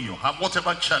burden you have,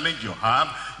 whatever challenge you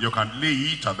have, you can lay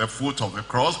it at the foot of the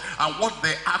cross. And what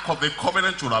the ark of the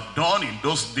covenant would have done in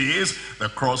those days, the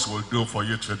cross will do for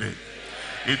you today.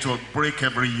 It will break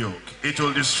every yoke. It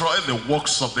will destroy the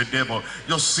works of the devil.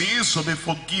 Your sins will be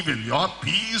forgiven. You have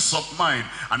peace of mind.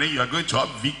 And then you are going to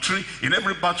have victory in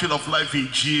every battle of life in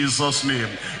Jesus' name.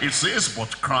 It says,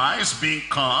 but Christ being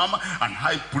come and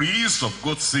high priest of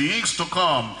good things to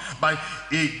come, by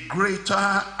a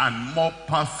greater and more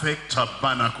perfect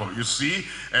tabernacle. You see,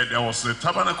 there was a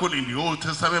tabernacle in the Old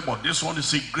Testament, but this one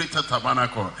is a greater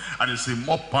tabernacle. And it's a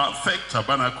more perfect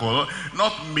tabernacle,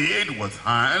 not made with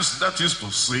hands, that is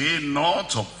to say,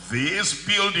 not of this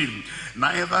building,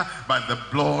 neither by the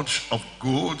blood of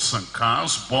goats and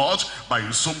calves, but by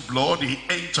his own blood he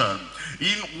entered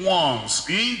in once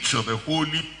into the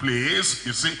holy place.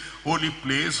 You see, holy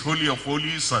place, holy of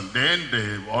holies, and then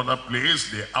the other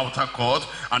place, the outer court.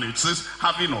 And it says,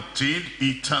 having obtained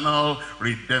eternal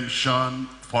redemption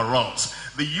for us.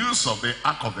 The use of the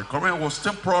ark of the covenant was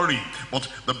temporary, but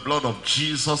the blood of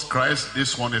Jesus Christ,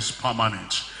 this one is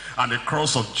permanent. And the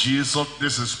cross of Jesus,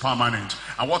 this is permanent.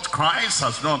 And what Christ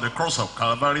has done on the cross of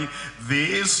Calvary,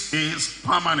 this is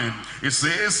permanent. It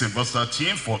says in verse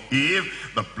 13, for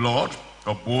if the blood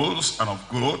of bulls and of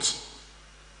goats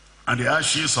and the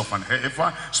ashes of an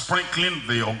heifer, sprinkling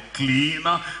the unclean,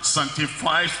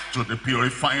 sanctifies to the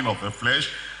purifying of the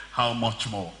flesh, how much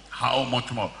more? How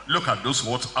much more? Look at those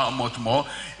words, how much more?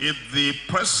 If the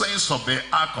presence of the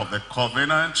ark of the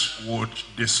covenant would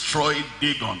destroy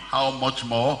Dagon, how much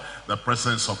more the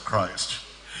presence of Christ?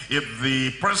 If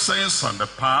the presence and the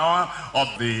power of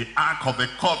the ark of the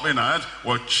covenant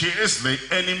will chase the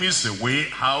enemies away,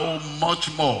 how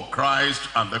much more Christ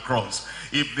and the cross?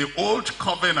 If the old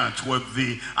covenant with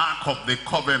the ark of the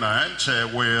covenant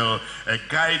will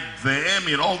guide them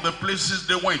in all the places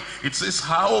they went, it says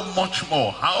how much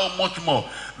more, how much more.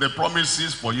 The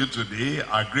promises for you today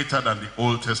are greater than the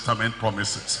Old Testament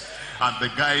promises. And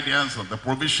the guidance and the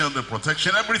provision, the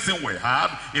protection, everything we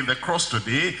have in the cross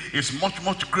today is much,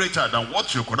 much greater than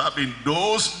what you could have in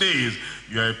those days.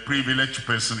 You are a privileged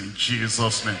person in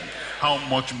Jesus' name. How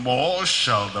much more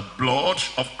shall the blood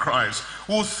of Christ,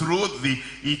 who through the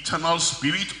eternal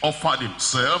Spirit offered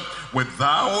himself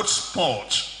without spot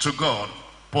to God,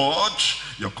 purge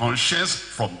your conscience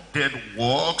from dead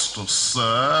works to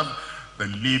serve the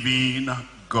living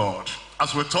God.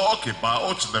 As we talk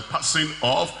about the passing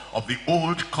off of the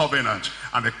old covenant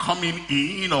and the coming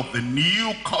in of the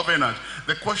new covenant,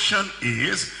 the question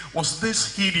is, was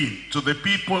this hidden to the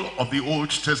people of the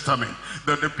Old Testament?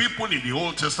 That the people in the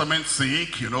Old Testament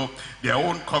think, you know, their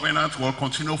own covenant will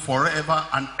continue forever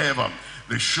and ever.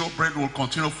 The showbread will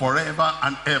continue forever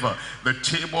and ever. The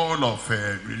table of,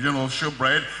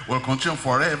 showbread will continue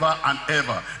forever and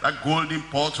ever. That golden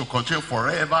pot will continue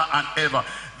forever and ever.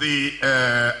 The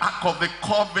ark of the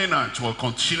covenant will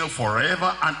continue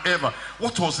forever and ever.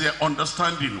 What was their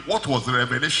understanding? What was the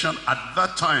revelation at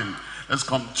that time? Let's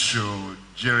come to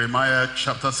Jeremiah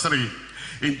chapter 3.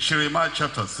 In Jeremiah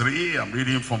chapter 3, I'm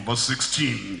reading from verse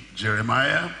 16.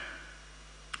 Jeremiah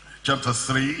chapter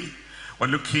 3. We're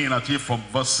looking at it from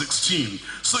verse 16.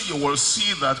 So you will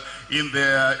see that in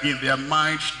their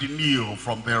mind they knew,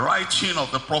 from the writing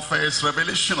of the prophets,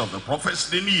 revelation of the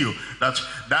prophets, they knew that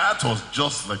that was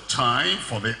just the time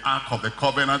for the ark of the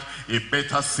covenant. A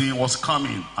better thing was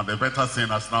coming, and the better thing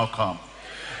has now come.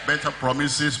 better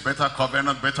promises, better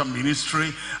covenant, better ministry,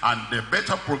 and the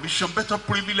better provision, better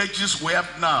privileges we have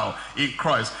now in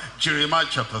Christ. Jeremiah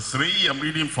chapter 3, I'm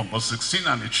reading from verse 16,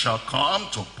 and it shall come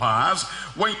to pass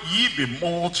when ye be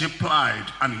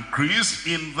multiplied and increased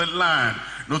in the land.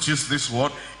 Notice this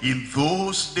word, in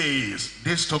those days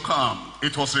to come.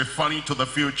 It was referring to the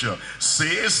future.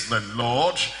 Says the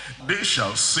Lord, they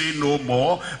shall say no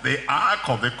more, the ark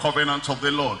of the covenant of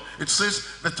the Lord. It says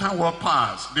the time will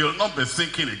pass. They will not be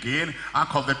thinking again,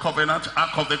 ark of the covenant,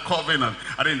 ark of the covenant.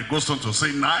 And then it goes on to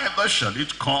say, neither shall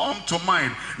it come to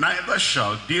mind, neither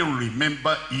shall they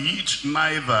remember it,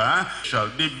 neither shall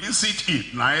they visit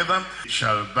it, neither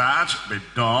shall that be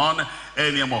done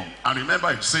anymore. And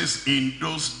remember, it says in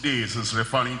those days, is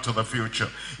referring to the future.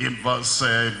 In verse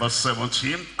 17,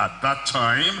 at that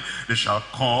time they shall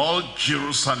call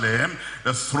Jerusalem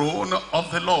the throne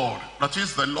of the Lord. That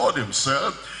is, the Lord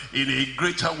himself in a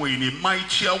greater way, in a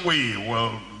mightier way,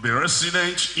 will be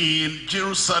resident in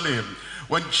Jerusalem.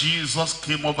 When Jesus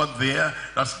came over there,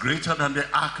 that's greater than the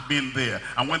ark being there.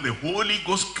 And when the Holy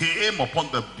Ghost came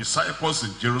upon the disciples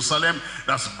in Jerusalem,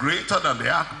 that's greater than the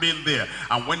ark being there.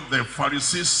 And when the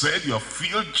Pharisees said, you have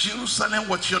filled Jerusalem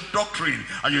with your doctrine,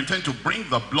 and you intend to bring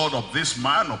the blood of this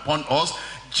man upon us,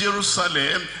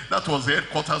 Jerusalem, that was the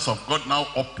headquarters of God, now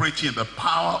operating in the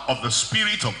power of the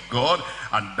Spirit of God,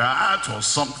 and that was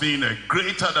something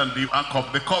greater than the ark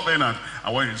of the covenant.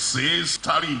 And when it says,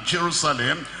 tarry in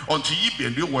Jerusalem until ye be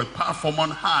endued with power from on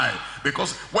high,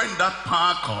 because when that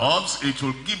power comes, it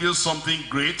will give you something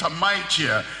greater,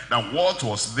 mightier than what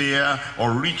was there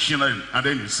originally. And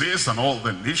then it says, and all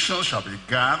the nations shall be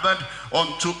gathered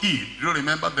unto it. Do you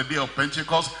remember the day of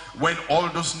Pentecost, when all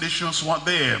those nations were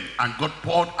there, and God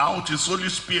poured out his Holy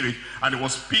Spirit, and he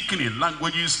was speaking in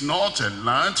languages not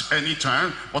learned any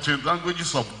time, but in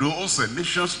languages of those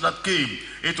nations that came.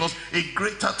 It was a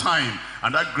greater time,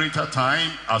 and that greater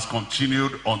time has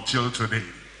continued until today.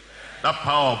 That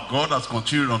power of God has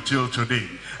continued until today.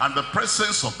 And the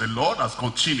presence of the Lord has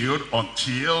continued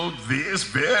until this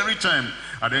very time.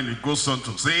 And then it goes on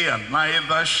to say, and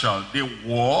neither shall they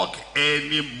walk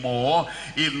anymore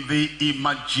in the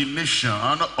imagination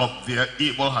of their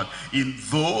evil heart. In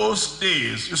those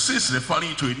days, you see, it's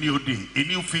referring to a new day, a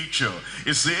new future.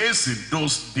 It says, in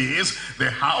those days, the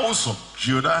house of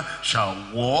Judah shall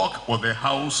walk with the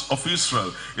house of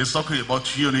Israel. It's talking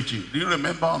about unity. Do you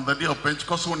remember on the day of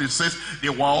Pentecost when it says they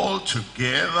were all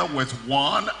together with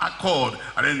one accord?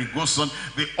 And then it goes on,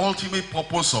 the ultimate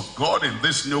purpose of God in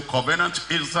this new covenant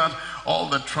is that all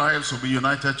the tribes will be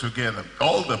united together.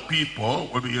 All the people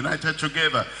will be united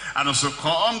together. And as you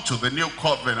come to the new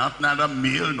covenant, neither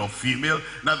male nor female,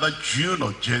 neither Jew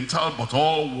nor Gentile, but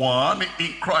all one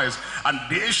in Christ. And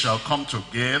they shall come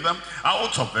together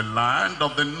out of the land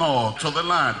of the north to the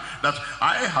land that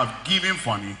I have given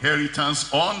for an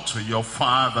inheritance unto your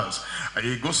fathers. And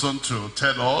he goes on to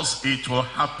tell us it will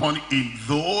happen in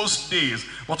those days.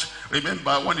 But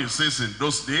remember, when it says in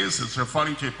those days, it's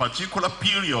referring to a particular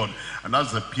period. And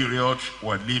that's the period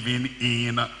we're living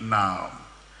in now.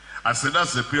 I said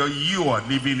that's the period you are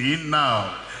living in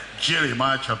now.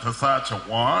 Jeremiah chapter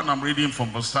 31, I'm reading from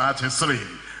verse 33.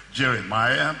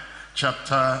 Jeremiah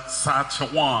chapter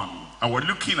 31. And we're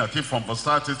looking at it from verse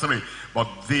 33. But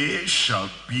they shall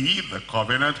be the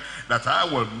covenant that I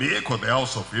will make with the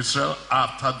house of Israel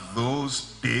after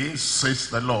those days, says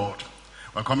the Lord.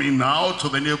 We're coming now to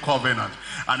the new covenant.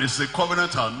 And it's the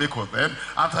covenant I'll make with them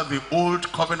after the old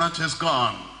covenant is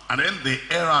gone. And then the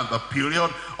era and the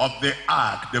period of the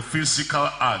ark, the physical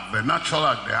ark, the natural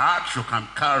ark, the ark you can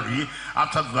carry,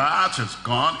 after that is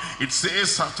gone, it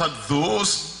says, after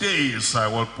those days I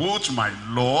will put my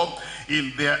law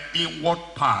in their inward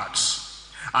parts,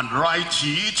 and write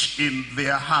it in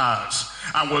their hearts,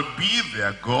 and will be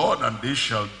their God, and they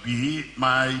shall be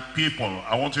my people.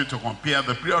 I want you to compare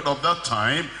the period of that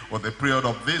time with the period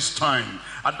of this time.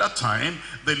 At that time,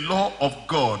 the law of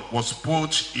God was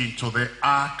put into the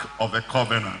ark of the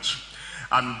covenant.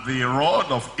 And the rod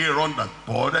of Aaron that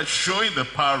budded, showing the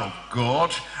power of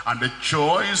God, and the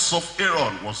choice of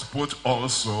Aaron was put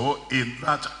also in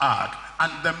that ark.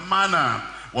 And the manna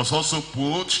was also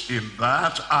put in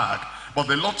that ark. But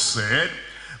the Lord said,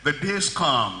 the days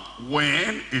come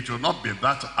when it will not be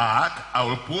that ark. I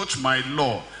will put my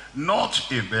law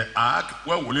not in the ark.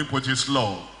 Where will he put his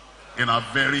law? In our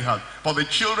very heart. For the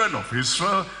children of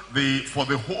Israel, for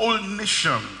the whole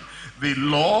nation, The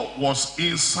law was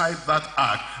inside that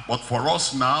ark. But for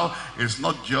us now, it's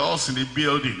not just in the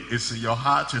building. It's in your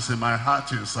heart, it's in my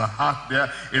heart, it's a heart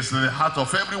there. It's in the heart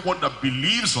of everyone that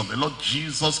believes on the Lord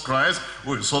Jesus Christ,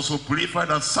 who is also purified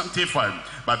and sanctified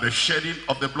by the shedding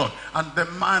of the blood. And the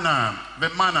manna,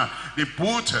 they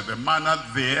put the manna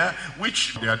there,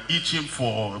 which they had eaten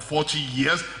for 40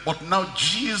 years. But now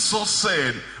Jesus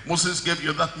said, Moses gave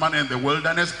you that manna in the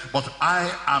wilderness, but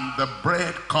I am the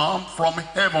bread come from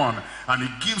heaven. And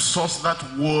he gives us that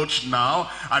word now,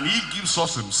 and he gives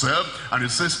us himself, and he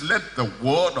says, let the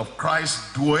word of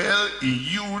Christ dwell in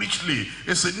you richly.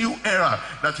 It's a new era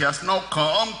that he has now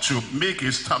come to make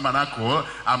his tabernacle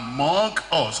among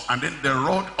us. And then the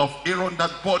rod of Aaron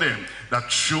that burden, that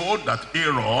showed that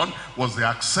Aaron was the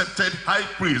accepted high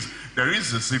priest. There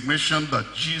is a significance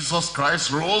that Jesus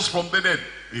Christ rose from the dead.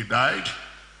 He died,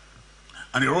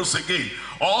 and he rose again.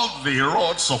 All the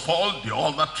rods of all the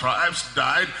other tribes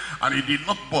died, and he did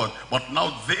not burn. But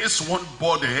now this one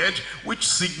budded, which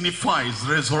signifies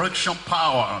resurrection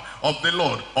power of the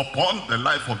Lord upon the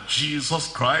life of Jesus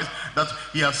Christ, that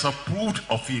he has approved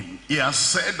of him. He has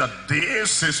said that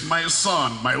this is my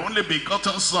son, my only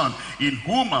begotten son, in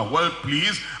whom I am well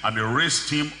pleased, and he raised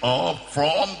him up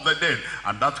from the dead.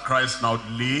 And that Christ now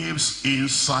lives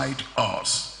inside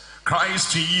us.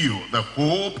 Christ in you, the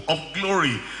hope of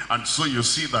glory. And so you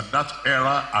see that that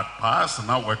era had passed, and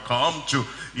now we come to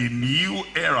a new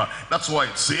era. That's why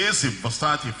it says in verse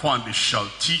 34, and they shall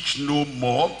teach no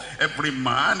more every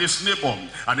man his neighbor,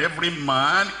 and every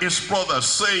man his brother,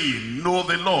 saying, know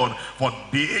the Lord, for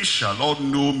they shall all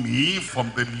know me,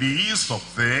 from the least of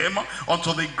them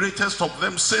unto the greatest of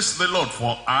them, says the Lord.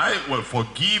 For I will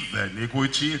forgive their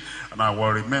iniquity, and I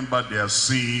will remember their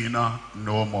sin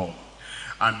no more.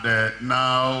 And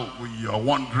now you're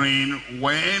wondering,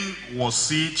 when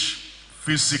was it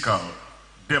physically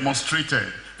demonstrated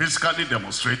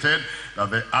that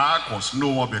the ark was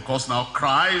no more, because now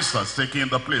Christ has taken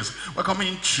the place? We're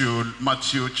coming to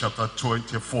Matthew chapter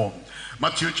 24.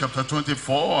 Matthew chapter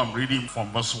 24, I'm reading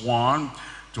from verse 1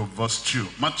 to verse 2.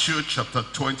 Matthew chapter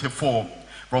 24,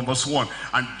 from verse 1.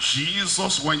 And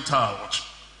Jesus went out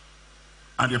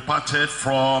and departed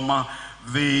from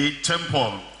the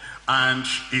temple, and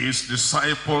his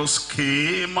disciples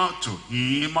came to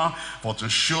him for to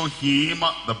show him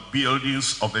the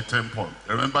buildings of the temple.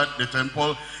 Remember the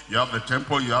temple? You have the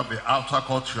temple, you have the outer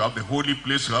court, you have the holy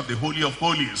place, you have the holy of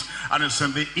holies. And it's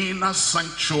in the inner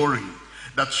sanctuary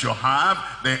that you have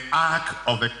the ark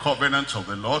of the covenant of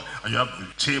the Lord, and you have the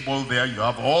table there, you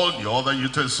have all the other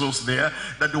utensils there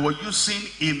that they were using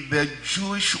in their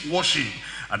Jewish worship.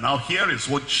 And now here is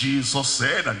what Jesus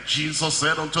said, and Jesus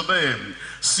said unto them,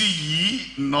 see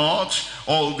ye not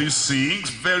all these things?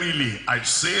 Verily I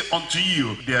say unto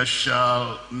you, there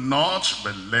shall not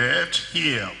be left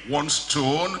here one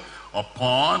stone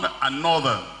upon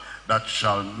another that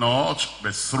shall not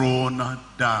be thrown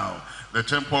down. The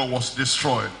temple was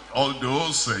destroyed. All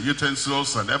those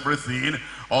utensils and everything,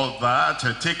 all that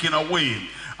taken away.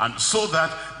 And so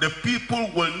that the people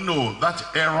will know that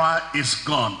era is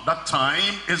gone. That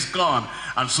time is gone.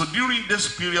 And so during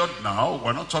this period now,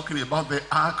 we're not talking about the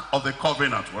Ark of the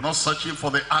Covenant. We're not searching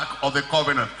for the Ark of the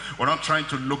Covenant. We're not trying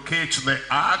to locate the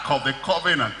Ark of the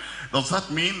Covenant. Does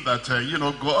that mean that,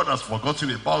 God has forgotten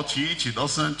about it? He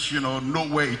doesn't, know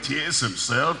where it is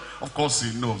himself? Of course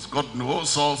he knows. God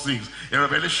knows all things. In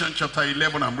Revelation chapter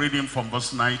 11, I'm reading from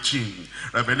verse 19.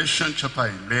 Revelation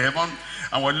chapter 11,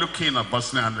 and we're looking at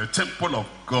verse 9. And the temple of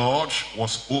God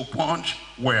was opened.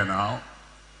 Where now?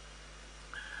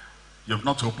 You've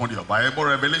not opened your Bible.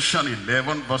 Revelation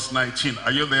 11, verse 19.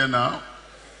 Are you there now?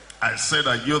 I said,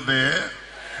 are you there?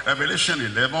 Revelation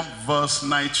 11, verse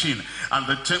 19. And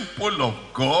the temple of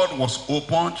God was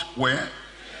opened where?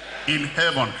 In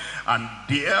heaven. And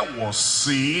there was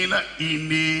seen in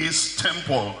his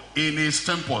temple. In his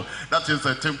temple. That is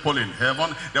the temple in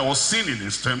heaven. There was seen in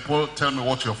his temple. Tell me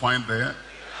what you'll find there.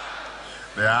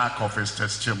 The ark of his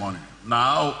testimony.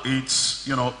 Now it's,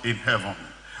 in heaven.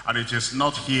 And it is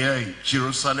not here in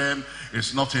Jerusalem.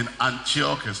 It's not in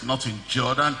Antioch. It's not in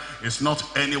Jordan. It's not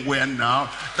anywhere now.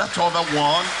 That other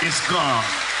one is gone.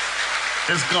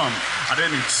 It's gone. And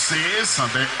then it says,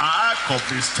 and the ark of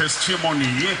his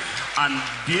testimony, and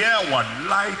there were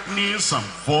lightnings and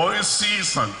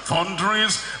voices and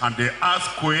thunderings and the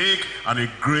earthquake and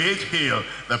a great hail.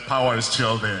 The power is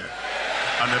still there.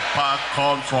 And the power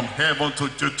comes from heaven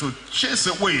to chase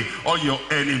away all your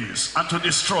enemies and to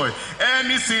destroy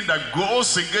anything that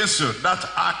goes against you. That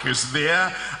ark is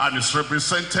there and is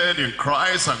represented in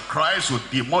Christ, and Christ will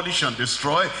demolish and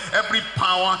destroy every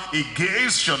power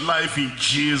against your life in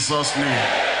Jesus' name.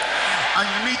 And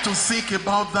you need to think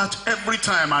about that every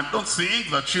time. And don't think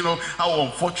that, you know, how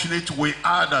unfortunate we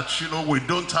are that, you know, we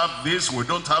don't have this, we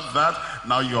don't have that.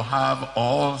 Now you have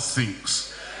all things.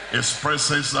 His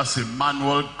presence as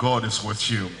Emmanuel, God is with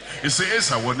you. He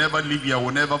says, I will never leave you, I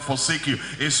will never forsake you.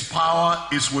 His power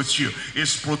is with you.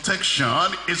 His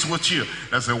protection is with you.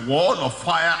 There's a wall of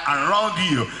fire around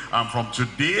you. And from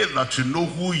today that you know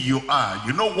who you are,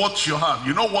 you know what you have,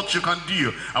 you know what you can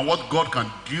do, and what God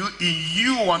can do in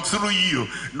you and through you.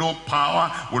 No power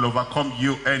will overcome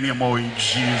you anymore in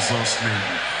Jesus'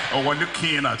 name. Oh, we're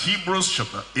looking at Hebrews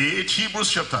chapter 8. Hebrews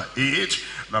chapter 8.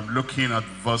 And I'm looking at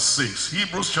verse 6.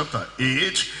 Hebrews chapter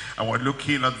 8. And we're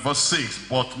looking at verse 6.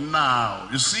 But now,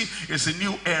 you see, it's a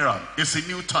new era. It's a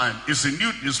new time. It's a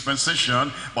new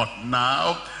dispensation. But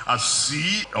now, as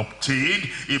he obtained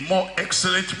a more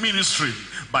excellent ministry,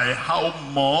 by how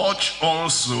much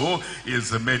also is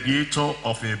the mediator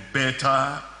of a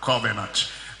better covenant.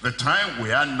 The time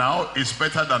we are now is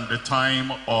better than the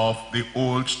time of the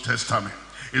Old Testament.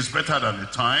 It's better than the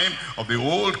time of the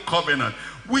old covenant,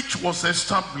 which was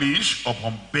established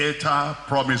upon better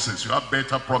promises. You have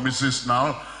better promises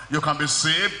now. You can be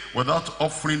saved without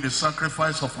offering the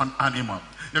sacrifice of an animal.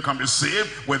 You can be saved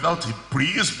without a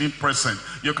priest being present.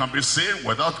 You can be saved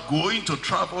without going to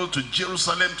travel to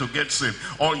Jerusalem to get saved.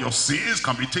 All your sins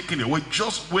can be taken away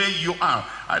just where you are,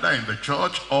 either in the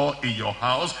church or in your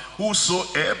house.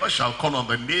 Whosoever shall call on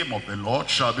the name of the Lord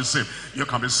shall be saved. You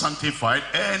can be sanctified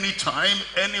anytime,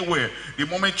 anywhere. The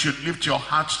moment you lift your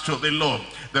heart to the Lord,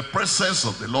 the presence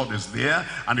of the Lord is there,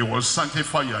 and He will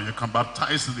sanctify you, and you can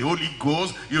baptize in the Holy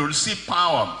Ghost. You receive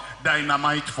power.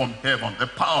 Dynamite from heaven, the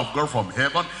power of God from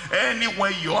heaven,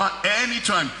 anywhere you are,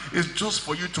 anytime. It's just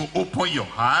for you to open your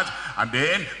heart, and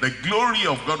then the glory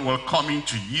of God will come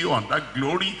into you, and that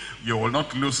glory, you will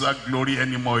not lose that glory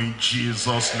anymore in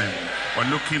Jesus' name. We're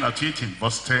looking at it in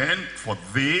verse 10. For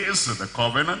this is the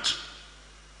covenant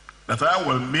that I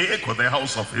will make with the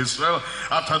house of Israel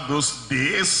after those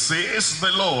days, says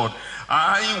the Lord.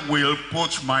 I will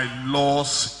put my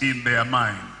laws in their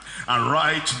mind, and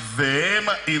write them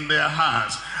in their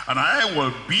hearts, and I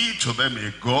will be to them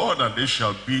a God, and they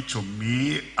shall be to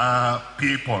me a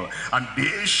people. And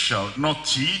they shall not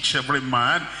teach every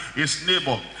man his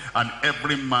neighbor, and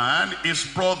every man his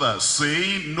brother,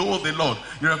 saying, know the Lord.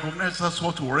 You recognize that's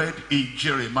what we read in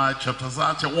Jeremiah chapter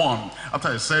 31. After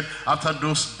I said, after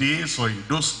those days, or in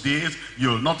those days,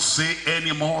 you'll not say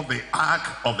anymore the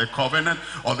ark of the covenant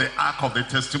or the ark of the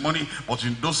testimony, but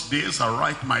in those days I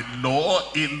write my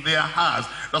law in their hearts.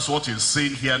 That's what he's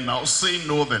saying here now. Say,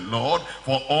 know the Lord,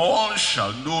 for all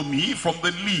shall know me, from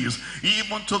the least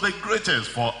even to the greatest.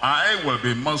 For I will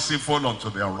be merciful unto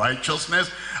their righteousness,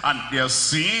 and their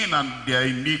sin and their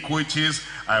iniquities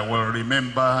I will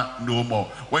remember no more.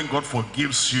 When God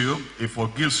forgives you, He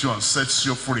forgives you and sets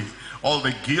you free. All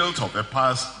the guilt of the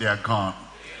past, they are gone.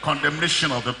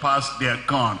 Condemnation of the past, they are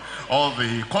gone. All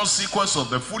the consequence of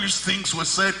the foolish things we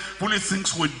said, foolish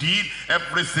things we did,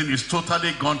 everything is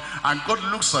totally gone. And God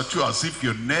looks at you as if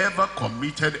you never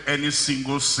committed any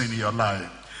single sin in your life.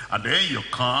 And then you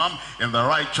come in the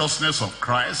righteousness of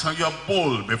Christ, and you're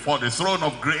bold before the throne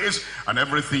of grace, and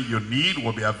everything you need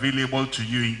will be available to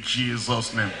you in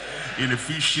Jesus' name. In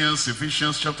Ephesians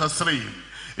chapter 3.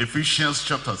 Ephesians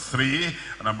chapter 3,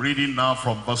 and I'm reading now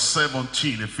from verse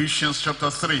 17. Ephesians chapter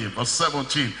 3, verse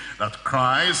 17. That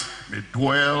Christ may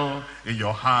dwell in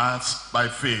your hearts by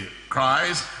faith.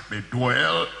 Christ may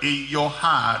dwell in your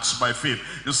hearts by faith.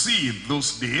 You see, in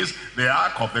those days, the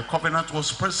ark of the covenant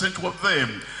was present with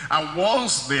them. And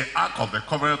once the ark of the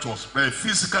covenant was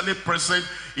physically present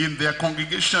in their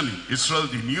congregation in Israel,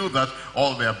 they knew that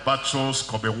all their battles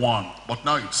could be won. But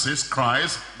now it says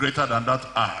Christ greater than that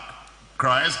ark.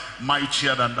 Christ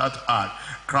mightier than that ark.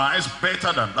 Christ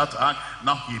better than that ark.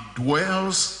 Now He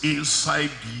dwells inside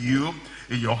you,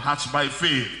 in your hearts by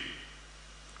faith,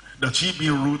 that ye be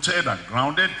rooted and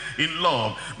grounded in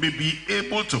love, may be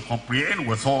able to comprehend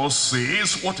with all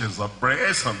saints what is the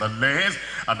breadth and the length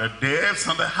and the depth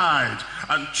and the height,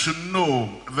 and to know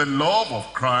the love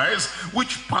of Christ,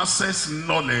 which passes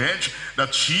knowledge,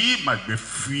 that ye might be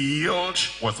filled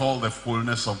with all the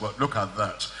fullness of God. Look at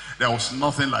that. There was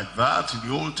nothing like that in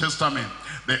the Old Testament.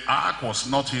 The ark was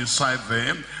not inside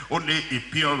them. Only a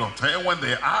period of time when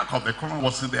the ark of the covenant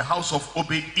was in the house of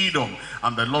Obed-Edom,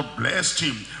 and the Lord blessed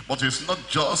him. But it's not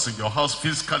just in your house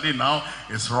physically now,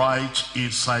 it's right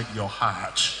inside your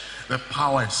heart. The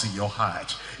power is in your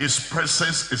heart. His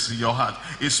presence is in your heart.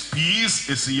 His peace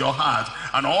is in your heart.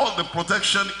 And all the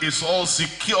protection is all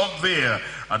secured there.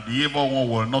 And the evil one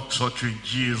will not touch you in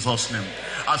Jesus' name.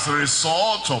 As a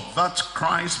result of that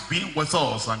Christ being with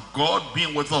us and God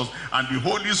being with us and the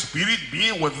Holy Spirit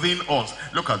being within us.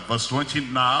 Look at verse 20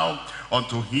 now.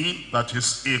 Unto him that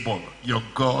is able. Your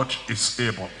God is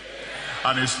able.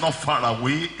 And it's not far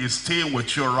away. It's staying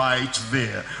with you right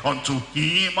there. Unto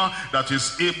him that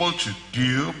is able to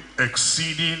do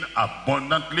exceeding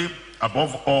abundantly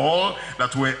above all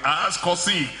that we ask or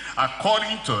think,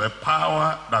 according to the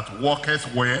power that worketh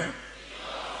where?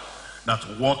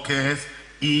 That worketh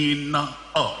in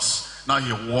us. Now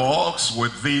he walks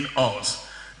within us.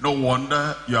 No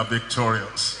wonder you are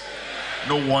victorious.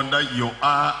 No wonder you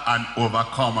are an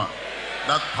overcomer.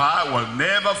 That power will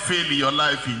never fail in your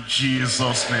life in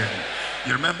Jesus' name.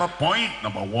 You remember point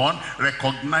number one,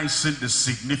 recognizing the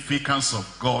significance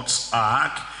of God's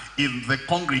ark in the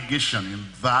congregation, in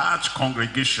that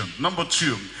congregation. Number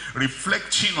two,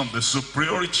 reflecting on the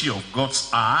superiority of God's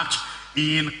ark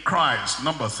in Christ.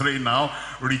 Number three now,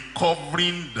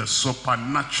 recovering the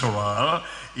supernatural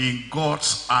in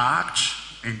God's ark.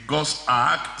 In God's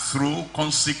ark through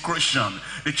consecration.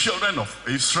 The children of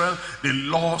Israel, they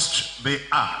lost the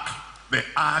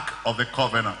ark of the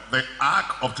covenant, the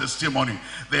ark of testimony,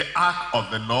 the ark of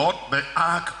the Lord, the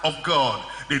ark of God.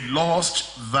 They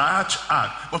lost that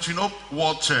ark. But you know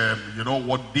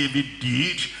what David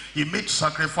did? He made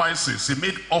sacrifices. He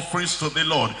made offerings to the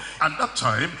Lord. At that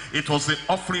time, it was the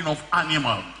offering of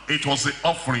animal. It was the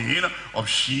offering of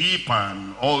sheep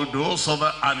and all those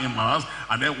other animals.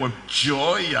 And then with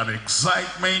joy and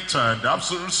excitement and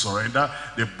absolute surrender,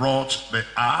 they brought the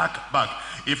ark back.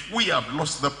 If we have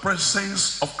lost the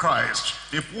presence of Christ,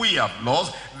 if we have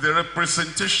lost the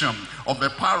representation of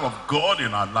the power of God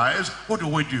in our lives, what do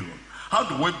we do? How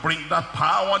do we bring that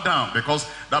power down? Because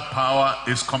that power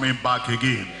is coming back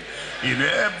again. In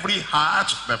every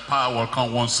heart, the power will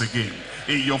come once again.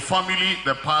 In your family,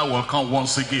 the power will come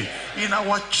once again. In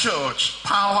our church,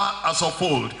 power as of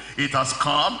old, it has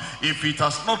come. If it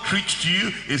has not reached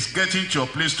you, it's getting to your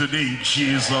place today in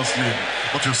Jesus' name.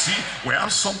 But you see, we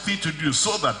have something to do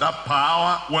so that that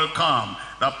power will come.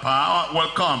 That power will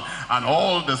come. And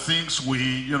all the things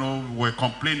we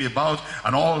complain about,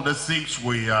 and all the things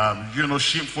we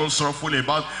shameful, sorrowful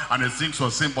about, and the things we're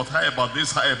saying, but how about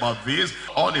this,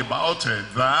 all about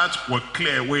that will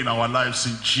clear away in our lives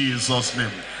in Jesus' name.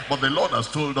 But the Lord has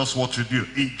told us what to do.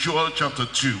 In Joel chapter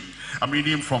 2, I'm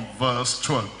reading from verse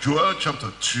 12. Joel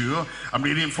chapter 2, I'm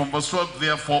reading from verse 12.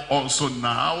 Therefore also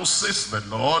now, says the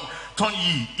Lord, turn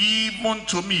ye even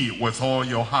to me with all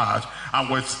your heart, and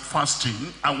with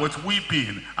fasting, and with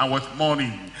weeping, and with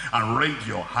mourning, and rend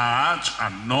your heart,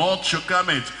 and not your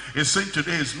garment. It's saying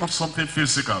today is not something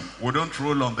physical. We don't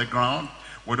roll on the ground.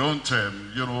 We don't,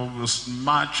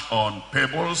 march on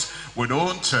pebbles. We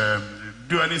don't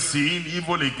do anything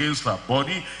evil against our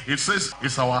body. It says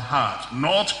it's our heart,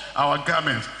 not our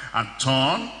garments. And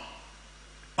turn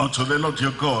unto the Lord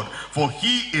your God, for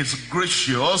he is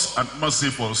gracious and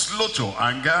merciful, slow to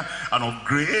anger, and of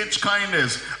great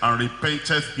kindness, and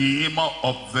repenteth him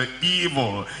of the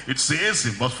evil. It says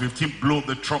in verse 15, blow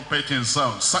the trumpet in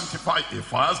sound, sanctify a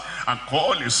fast, and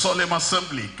call a solemn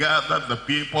assembly, gather the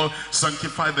people,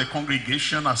 sanctify the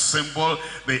congregation, assemble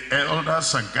the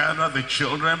elders, and gather the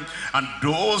children, and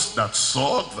those that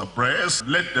suck the breast.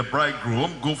 Let the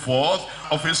bridegroom go forth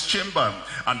of his chamber,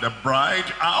 and the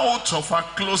bride out of her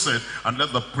closet, and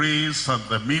let the priests and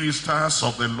the ministers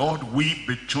of the Lord weep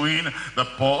between the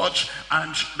porch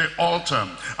and the altar,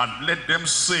 and let them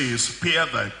say, spare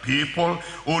thy people,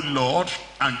 O Lord,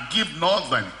 and give not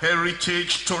thine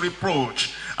heritage to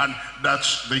reproach, and that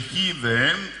the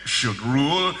heathen should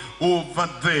rule over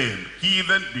them. The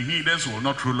heathens will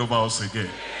not rule over us again.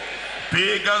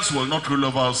 Pagans will not rule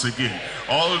over us again.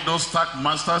 All those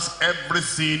taskmasters,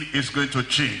 everything is going to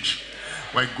change.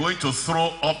 We're going to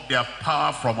throw up their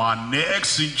power from our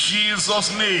necks in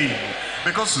Jesus' name.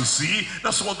 Because you see,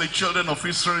 that's what the children of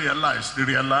Israel realized. They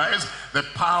realized the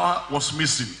power was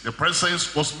missing. The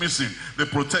presence was missing. The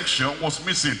protection was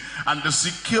missing. And the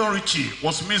security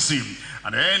was missing.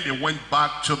 And then they went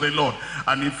back to the Lord.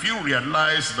 And if you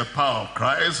realize the power of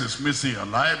Christ is missing in your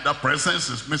life, that presence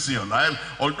is missing in your life,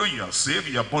 although you are saved,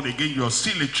 you are born again, you are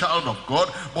still a child of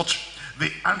God, but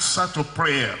the answer to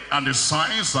prayer and the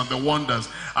signs and the wonders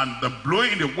and the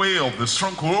blowing away of the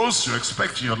strongholds you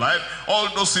expect in your life, all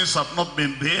those things have not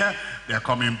been there, they are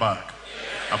coming back.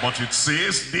 But it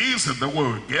says, this is the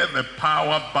way we get the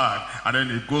power back. And then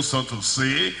it goes on to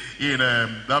say in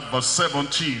that verse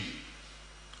 17,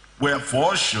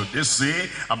 wherefore should they say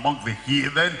among the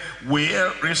heathen,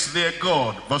 where is their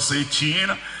God? Verse 18,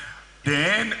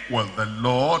 then will the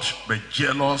Lord be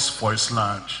jealous for his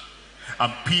land,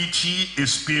 and pity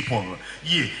his people.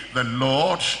 Yea, the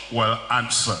Lord will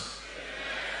answer.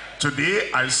 Today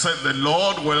I said the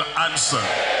Lord will answer.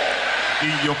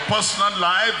 In your personal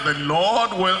life, the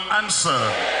Lord will answer.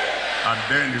 And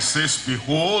then it says,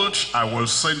 behold, I will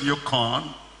send you corn,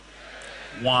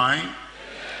 wine,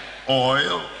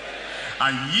 oil,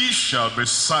 and ye shall be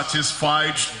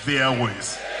satisfied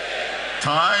therewith.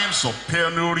 Times of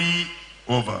penury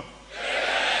over.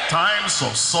 Times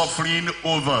of suffering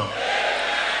over.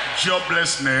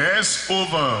 Joblessness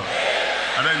over.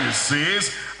 And then it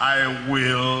says, I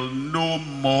will no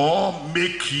more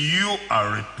make you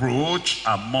a reproach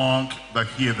among the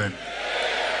heathen.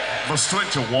 Verse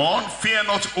 21, fear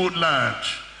not, O land,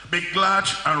 be glad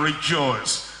and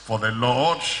rejoice, for the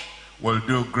Lord will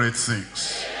do great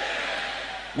things.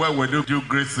 Where will he do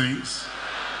great things?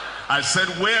 I said,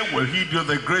 where will he do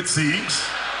the great things?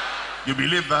 You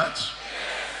believe that?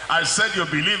 I said, you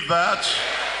believe that?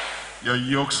 Your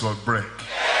yokes will break.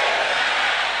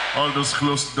 All those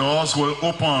closed doors will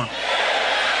open.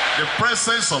 The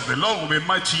presence of the Lord will be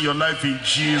mighty in your life in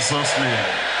Jesus' name.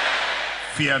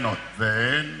 Fear not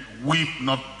then, weep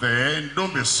not then,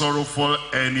 don't be sorrowful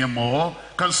anymore.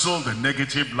 Cancel the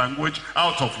negative language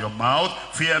out of your mouth.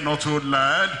 Fear not, O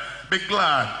land, be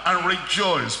glad and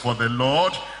rejoice, for the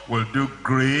Lord will do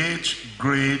great,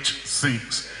 great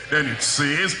things. Then it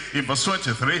says in verse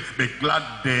 23, be glad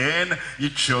then, ye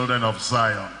children of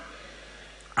Zion,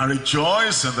 and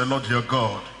rejoice in the Lord your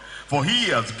God. For he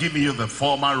has given you the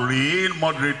former rain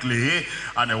moderately,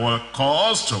 and it will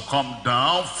cause to come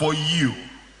down for you,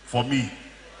 for me,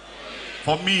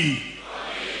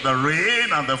 the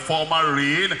rain and the former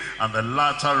rain and the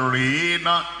latter rain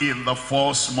in the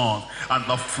first month, and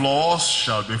the floors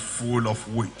shall be full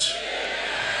of wheat,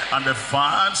 and the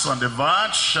fats and the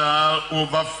vats shall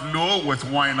overflow with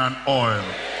wine and oil.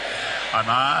 And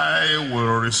I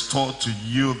will restore to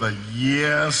you the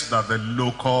years that the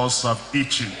locusts have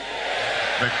eaten,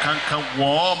 the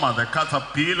cankerworm and the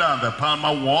caterpillar and the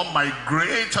palmer worm, my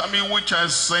great army which I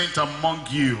sent among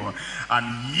you,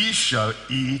 and ye shall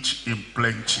eat in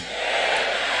plenty,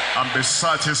 and be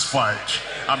satisfied,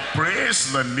 and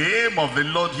praise the name of the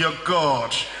Lord your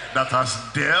God, that has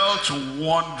dealt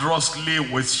wondrously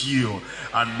with you,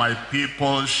 and my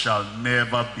people shall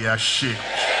never be ashamed.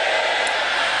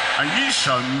 And ye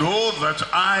shall know that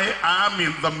I am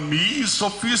in the midst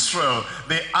of Israel.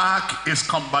 The ark is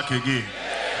come back again.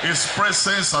 His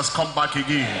presence has come back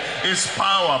again. His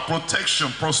power, protection,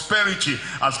 prosperity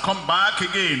has come back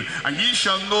again. And ye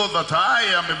shall know that I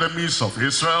am in the midst of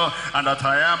Israel, and that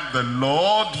I am the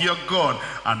Lord your God,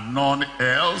 and none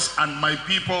else. And my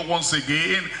people once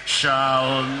again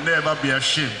shall never be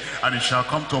ashamed. And it shall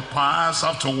come to pass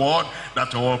afterward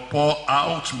that I will pour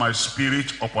out my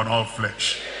spirit upon all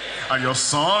flesh. And your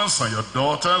sons and your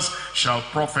daughters shall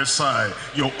prophesy.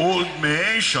 Your old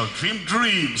men shall dream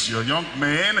dreams. Your young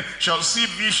men shall see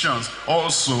visions.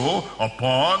 Also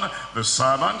upon the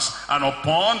servants and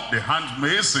upon the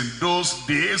handmaids in those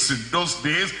days,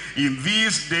 in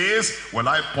these days will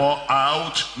I pour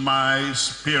out my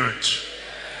spirit.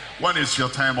 When is your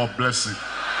time of blessing?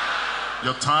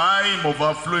 Your time of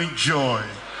overflowing joy.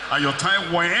 And your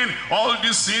time when all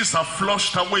these things are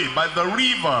flushed away by the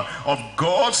river of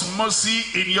God's mercy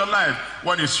in your life.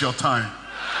 When is your time?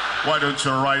 Why don't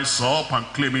you rise up and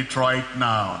claim it right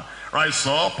now? Rise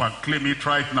up and claim it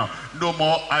right now. No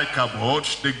more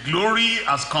Akanmu. The glory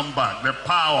has come back. The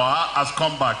power has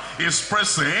come back. His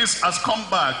presence has come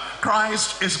back.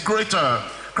 Christ is greater.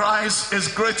 Christ is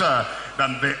greater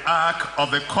than the ark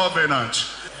of the covenant.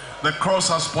 The cross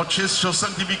has purchased your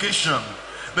sanctification.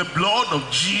 The blood of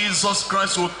Jesus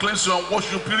Christ will cleanse you and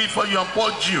wash you, purify you and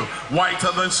purge you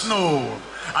whiter than snow.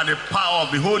 And the power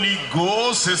of the Holy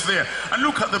Ghost is there. And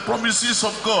look at the promises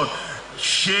of God.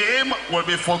 Shame will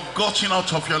be forgotten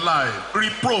out of your life.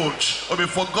 Reproach will be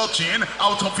forgotten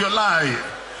out of your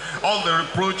life. All the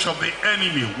reproach of the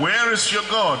enemy. Where is your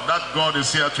God? That God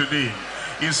is here today.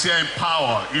 He's here in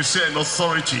power. He's here in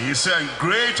authority. He's here in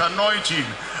great anointing.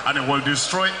 And it will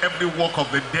destroy every work of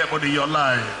the devil in your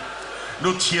life.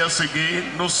 No tears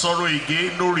again, no sorrow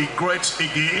again, no regrets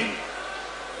again.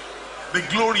 The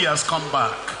glory has come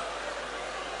back.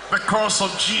 The cross of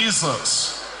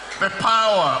Jesus, the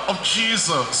power of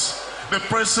Jesus, the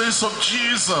presence of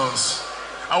Jesus.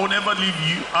 I will never leave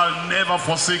you, I'll never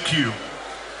forsake you.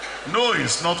 No,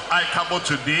 it's not Akanmu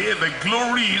today. The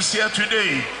glory is here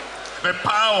today. The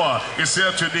power is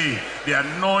here today. The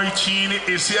anointing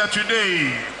is here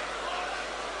today.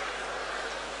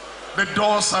 The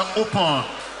doors are open.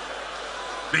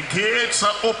 The gates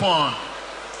are open.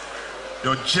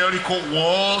 Your Jericho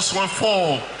walls will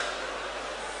fall.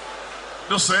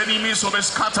 Those enemies will be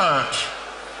scattered.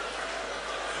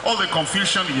 All the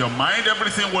confusion in your mind,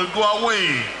 everything will go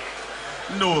away.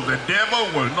 No, the devil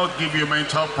will not give you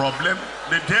mental problem.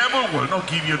 The devil will not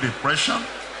give you depression.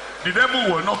 The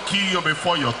devil will not kill you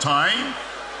before your time.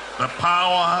 The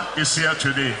power is here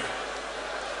today.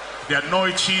 The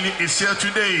anointing is here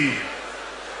today.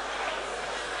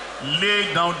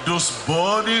 Lay down those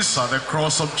bodies at the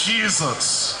cross of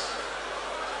Jesus.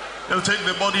 He'll take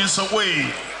the bodies away.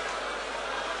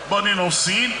 Burden of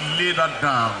sin, lay that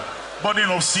down. Burden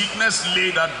of sickness,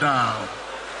 lay that down.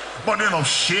 Burden of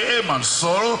shame and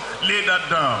sorrow, lay that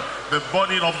down. The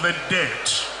burden of the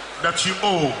debt that you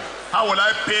owe. How will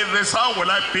I pay this? How will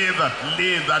I pay that?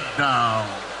 Lay that down.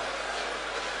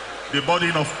 The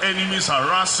burden of enemies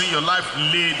harassing your life,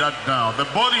 lay that down. The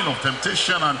burden of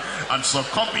temptation and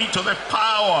succumbing to the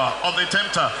power of the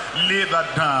tempter, lay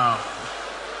that down.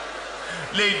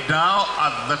 Lay down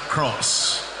at the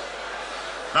cross.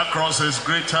 That cross is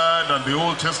greater than the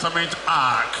Old Testament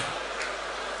ark.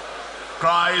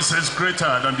 Christ is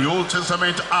greater than the Old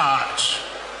Testament arch.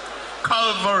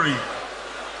 Calvary,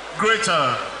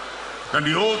 greater than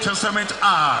the Old Testament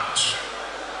arch.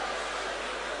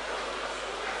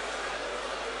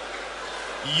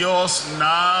 Yours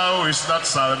now is that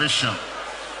salvation.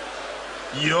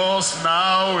 Yours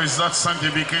now is that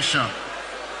sanctification.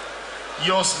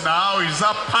 Yours now is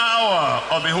that power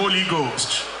of the Holy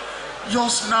Ghost.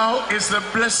 Yours now is the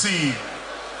blessing.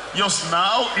 Yours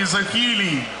now is the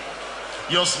healing.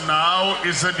 Yours now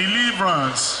is the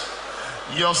deliverance.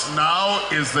 Yours now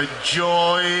is the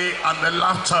joy and the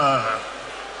laughter.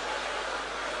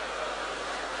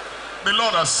 The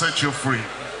Lord has set you free.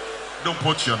 Don't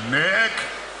put your neck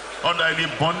under any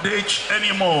bondage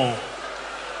anymore.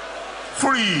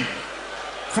 Free.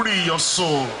 Free your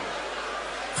soul.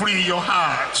 Free your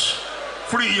heart.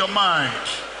 Free your mind.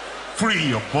 Free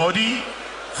your body.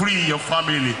 Free your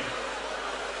family.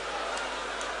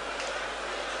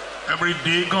 Every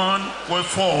Dagon will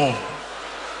fall.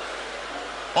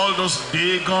 All those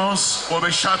Dagons will be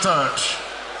shattered.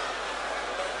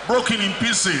 Broken in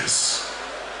pieces.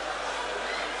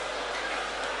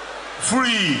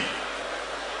 Free.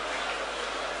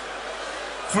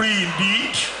 Free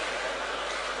indeed.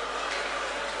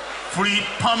 Free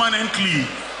permanently.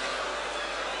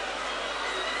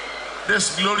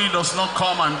 This glory does not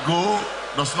come and go,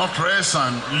 does not rest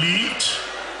and lead.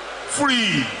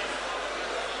 Free.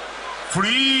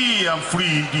 Free and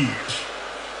free indeed.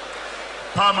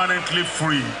 Permanently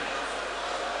free.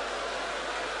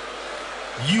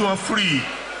 You are free.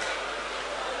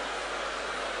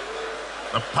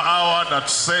 The power that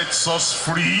sets us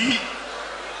free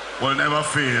will never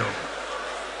fail.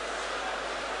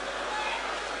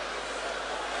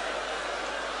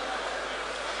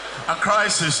 And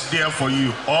Christ is there for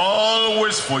you,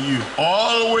 always for you,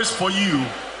 always for you.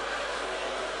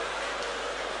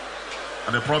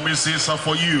 And the promises are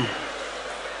for you.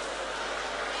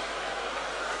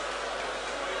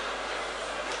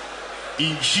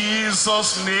 In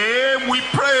Jesus' name we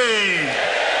pray.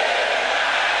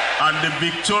 And the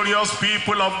victorious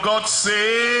people of God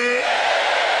say,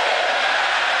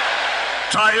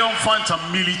 triumphant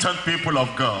and militant people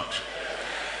of God,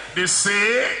 they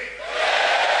say,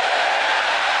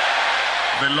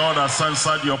 the Lord has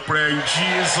answered your prayer in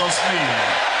Jesus'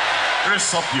 name.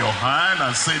 Raise up your hand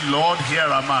and say, Lord, here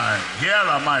am I. Here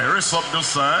am I. Raise up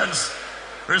those hands.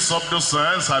 Raise up those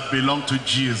hands. I belong to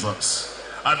Jesus.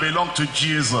 I belong to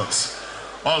Jesus.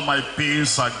 All my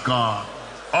pains are gone.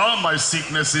 All my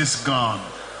sickness is gone.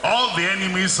 All the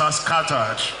enemies are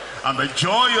scattered. And the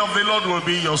joy of the Lord will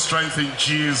be your strength in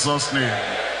Jesus' name.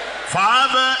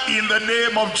 Father, in the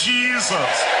name of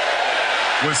Jesus,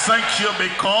 we thank you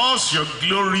because your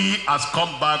glory has come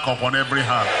back upon every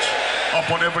heart,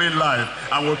 upon every life.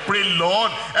 And we pray, Lord,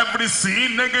 every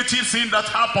sin, negative sin that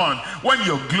happened, when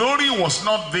your glory was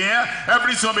not there,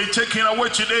 everything will be taken away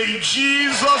today in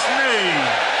Jesus' name.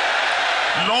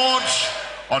 Lord,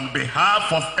 on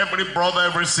behalf of every brother,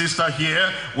 every sister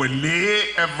here, we lay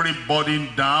every burden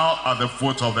down at the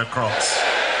foot of the cross.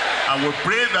 And we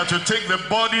pray that you take the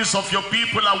bodies of your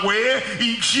people away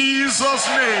in Jesus'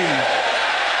 name.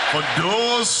 For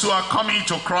those who are coming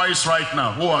to Christ right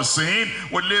now, who are saying,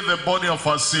 we lay the body of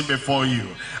our sin before you.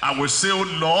 And we say, oh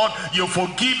Lord, you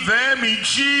forgive them in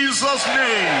Jesus'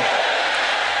 name.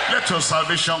 Let your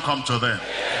salvation come to them.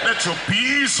 Let your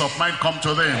peace of mind come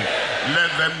to them.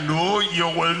 Let them know you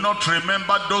will not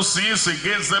remember those sins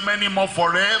against them anymore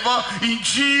forever in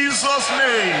Jesus'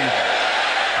 name.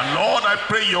 And Lord, I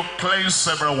pray you cleanse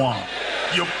everyone.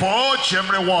 You purge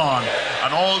everyone.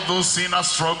 And all those inner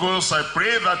struggles, I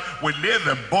pray that we lay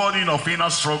the burden of inner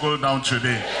struggle down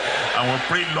today. And we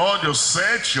pray, Lord, you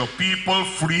set your people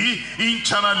free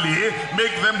internally.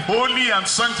 Make them holy and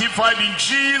sanctified in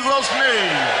Jesus'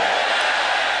 name.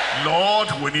 Lord,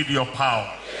 we need your power.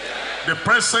 The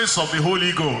presence of the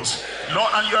Holy Ghost. Lord,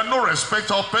 and you are no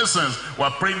respecter of persons. We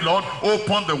are praying, Lord,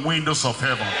 open the windows of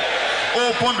heaven.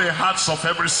 Open the hearts of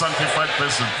every sanctified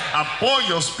person. And pour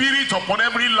your spirit upon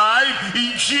every life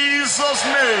in Jesus'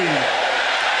 name.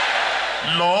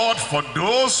 Lord, for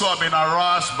those who have been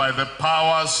harassed by the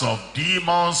powers of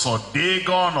demons or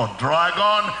Dagon or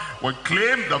dragon, we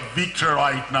claim the victory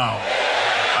right now.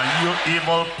 And you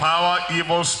evil power,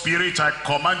 evil spirit, I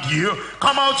command you,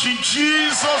 come out in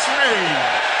Jesus' name.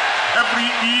 Every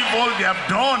evil they have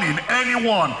done in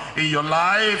anyone, in your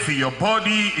life, in your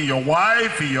body, in your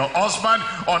wife, in your husband,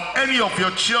 on any of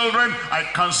your children, I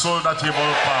cancel that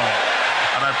evil power.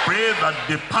 And I pray that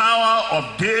the power of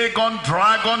Dagon,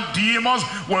 dragon, demons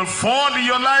will fall in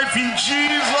your life in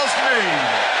Jesus' name.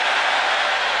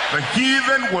 The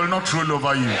heathen will not rule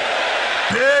over you.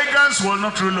 Pagans will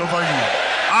not rule over you.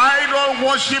 Idol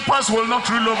worshippers will not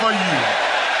rule over you.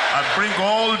 I bring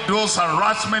all those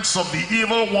harassments of the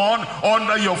evil one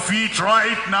under your feet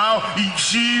right now in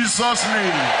Jesus'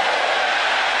 name.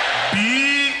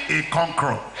 Be a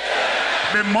conqueror.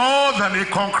 Be more than a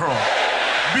conqueror.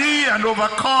 Be an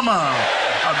overcomer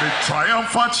and be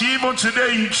triumphant even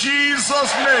today in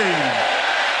Jesus' name.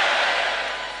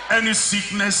 Any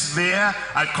sickness there,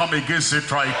 I come against it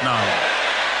right now.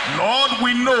 Lord,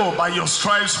 we know by your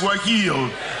stripes we're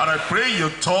healed. And I pray you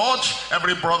touch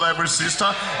every brother, every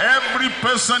sister, every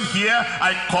person here.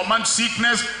 I command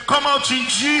sickness, come out in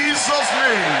Jesus'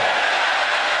 name.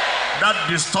 That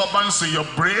disturbance in your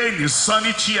brain,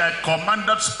 insanity, I command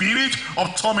that spirit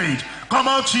of torment, come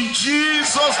out in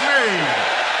Jesus' name.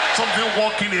 Something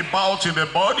walking about in the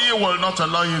body will not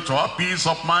allow you to have peace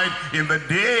of mind in the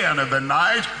day and in the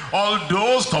night. All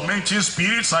those tormenting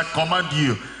spirits, I command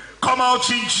you, come out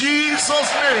in Jesus'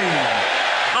 name.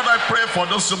 Lord, I pray for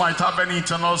those who might have any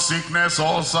internal sickness,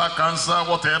 ulcer, cancer,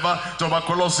 whatever,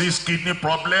 tuberculosis, kidney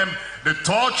problem, the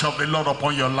touch of the Lord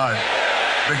upon your life.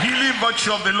 The healing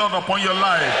virtue of the Lord upon your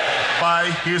life. By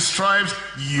his stripes,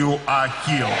 you are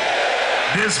healed.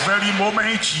 This very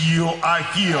moment, you are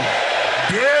healed.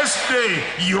 This day,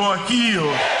 you are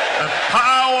healed. The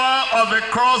power of the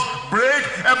cross break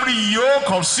every yoke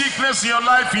of sickness in your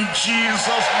life in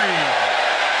Jesus' name.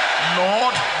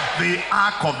 Lord, the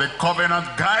ark of the covenant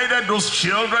guided those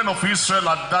children of Israel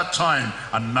at that time.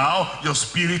 And now your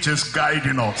spirit is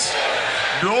guiding us.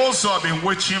 Those who have been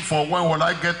waiting for when will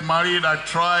I get married, I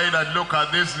tried, I look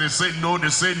at this, they say no, they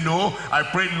say no. I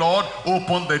pray, Lord,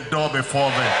 open the door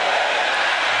before them.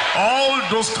 All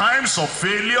those times of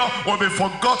failure will be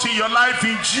forgotten in your life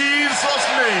in Jesus'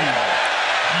 name.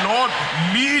 Lord,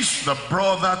 lead the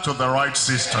brother to the right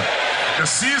sister, the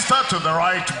sister to the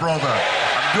right brother.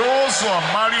 And those who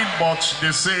are married but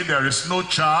they say there is no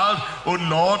child, oh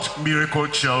Lord, miracle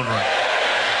children.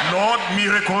 Lord,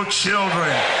 miracle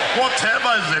children.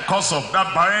 Whatever is the cause of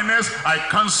that barrenness, I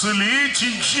cancel it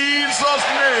in Jesus'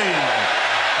 name.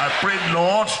 I pray,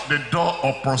 Lord, the door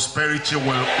of prosperity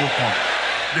will open.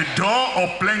 The door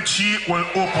of plenty will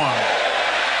open.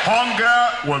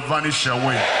 Hunger will vanish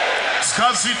away.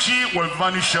 Scarcity will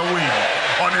vanish away.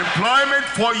 Unemployment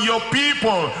for your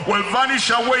people will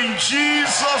vanish away in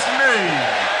Jesus'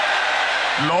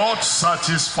 name. Lord,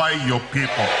 satisfy your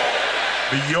people.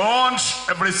 Beyond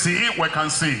everything we can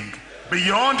sing,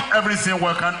 beyond everything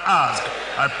we can ask,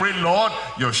 I pray, Lord,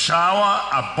 you shower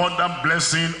abundant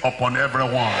blessing upon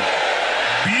everyone.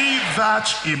 Be that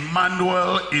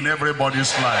Emmanuel in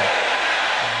everybody's life.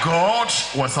 God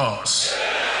with us.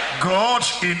 God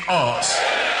in us.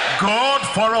 God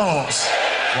for us.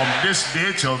 From this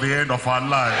day till the end of our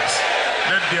lives.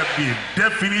 Let there be a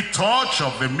definite touch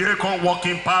of the miracle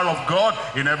working power of God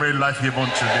in every life even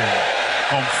today.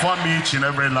 Confirm it in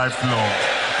every life, Lord.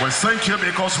 We thank you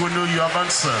because we know you have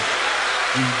answered.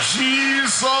 In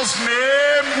Jesus'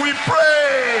 name we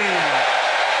pray.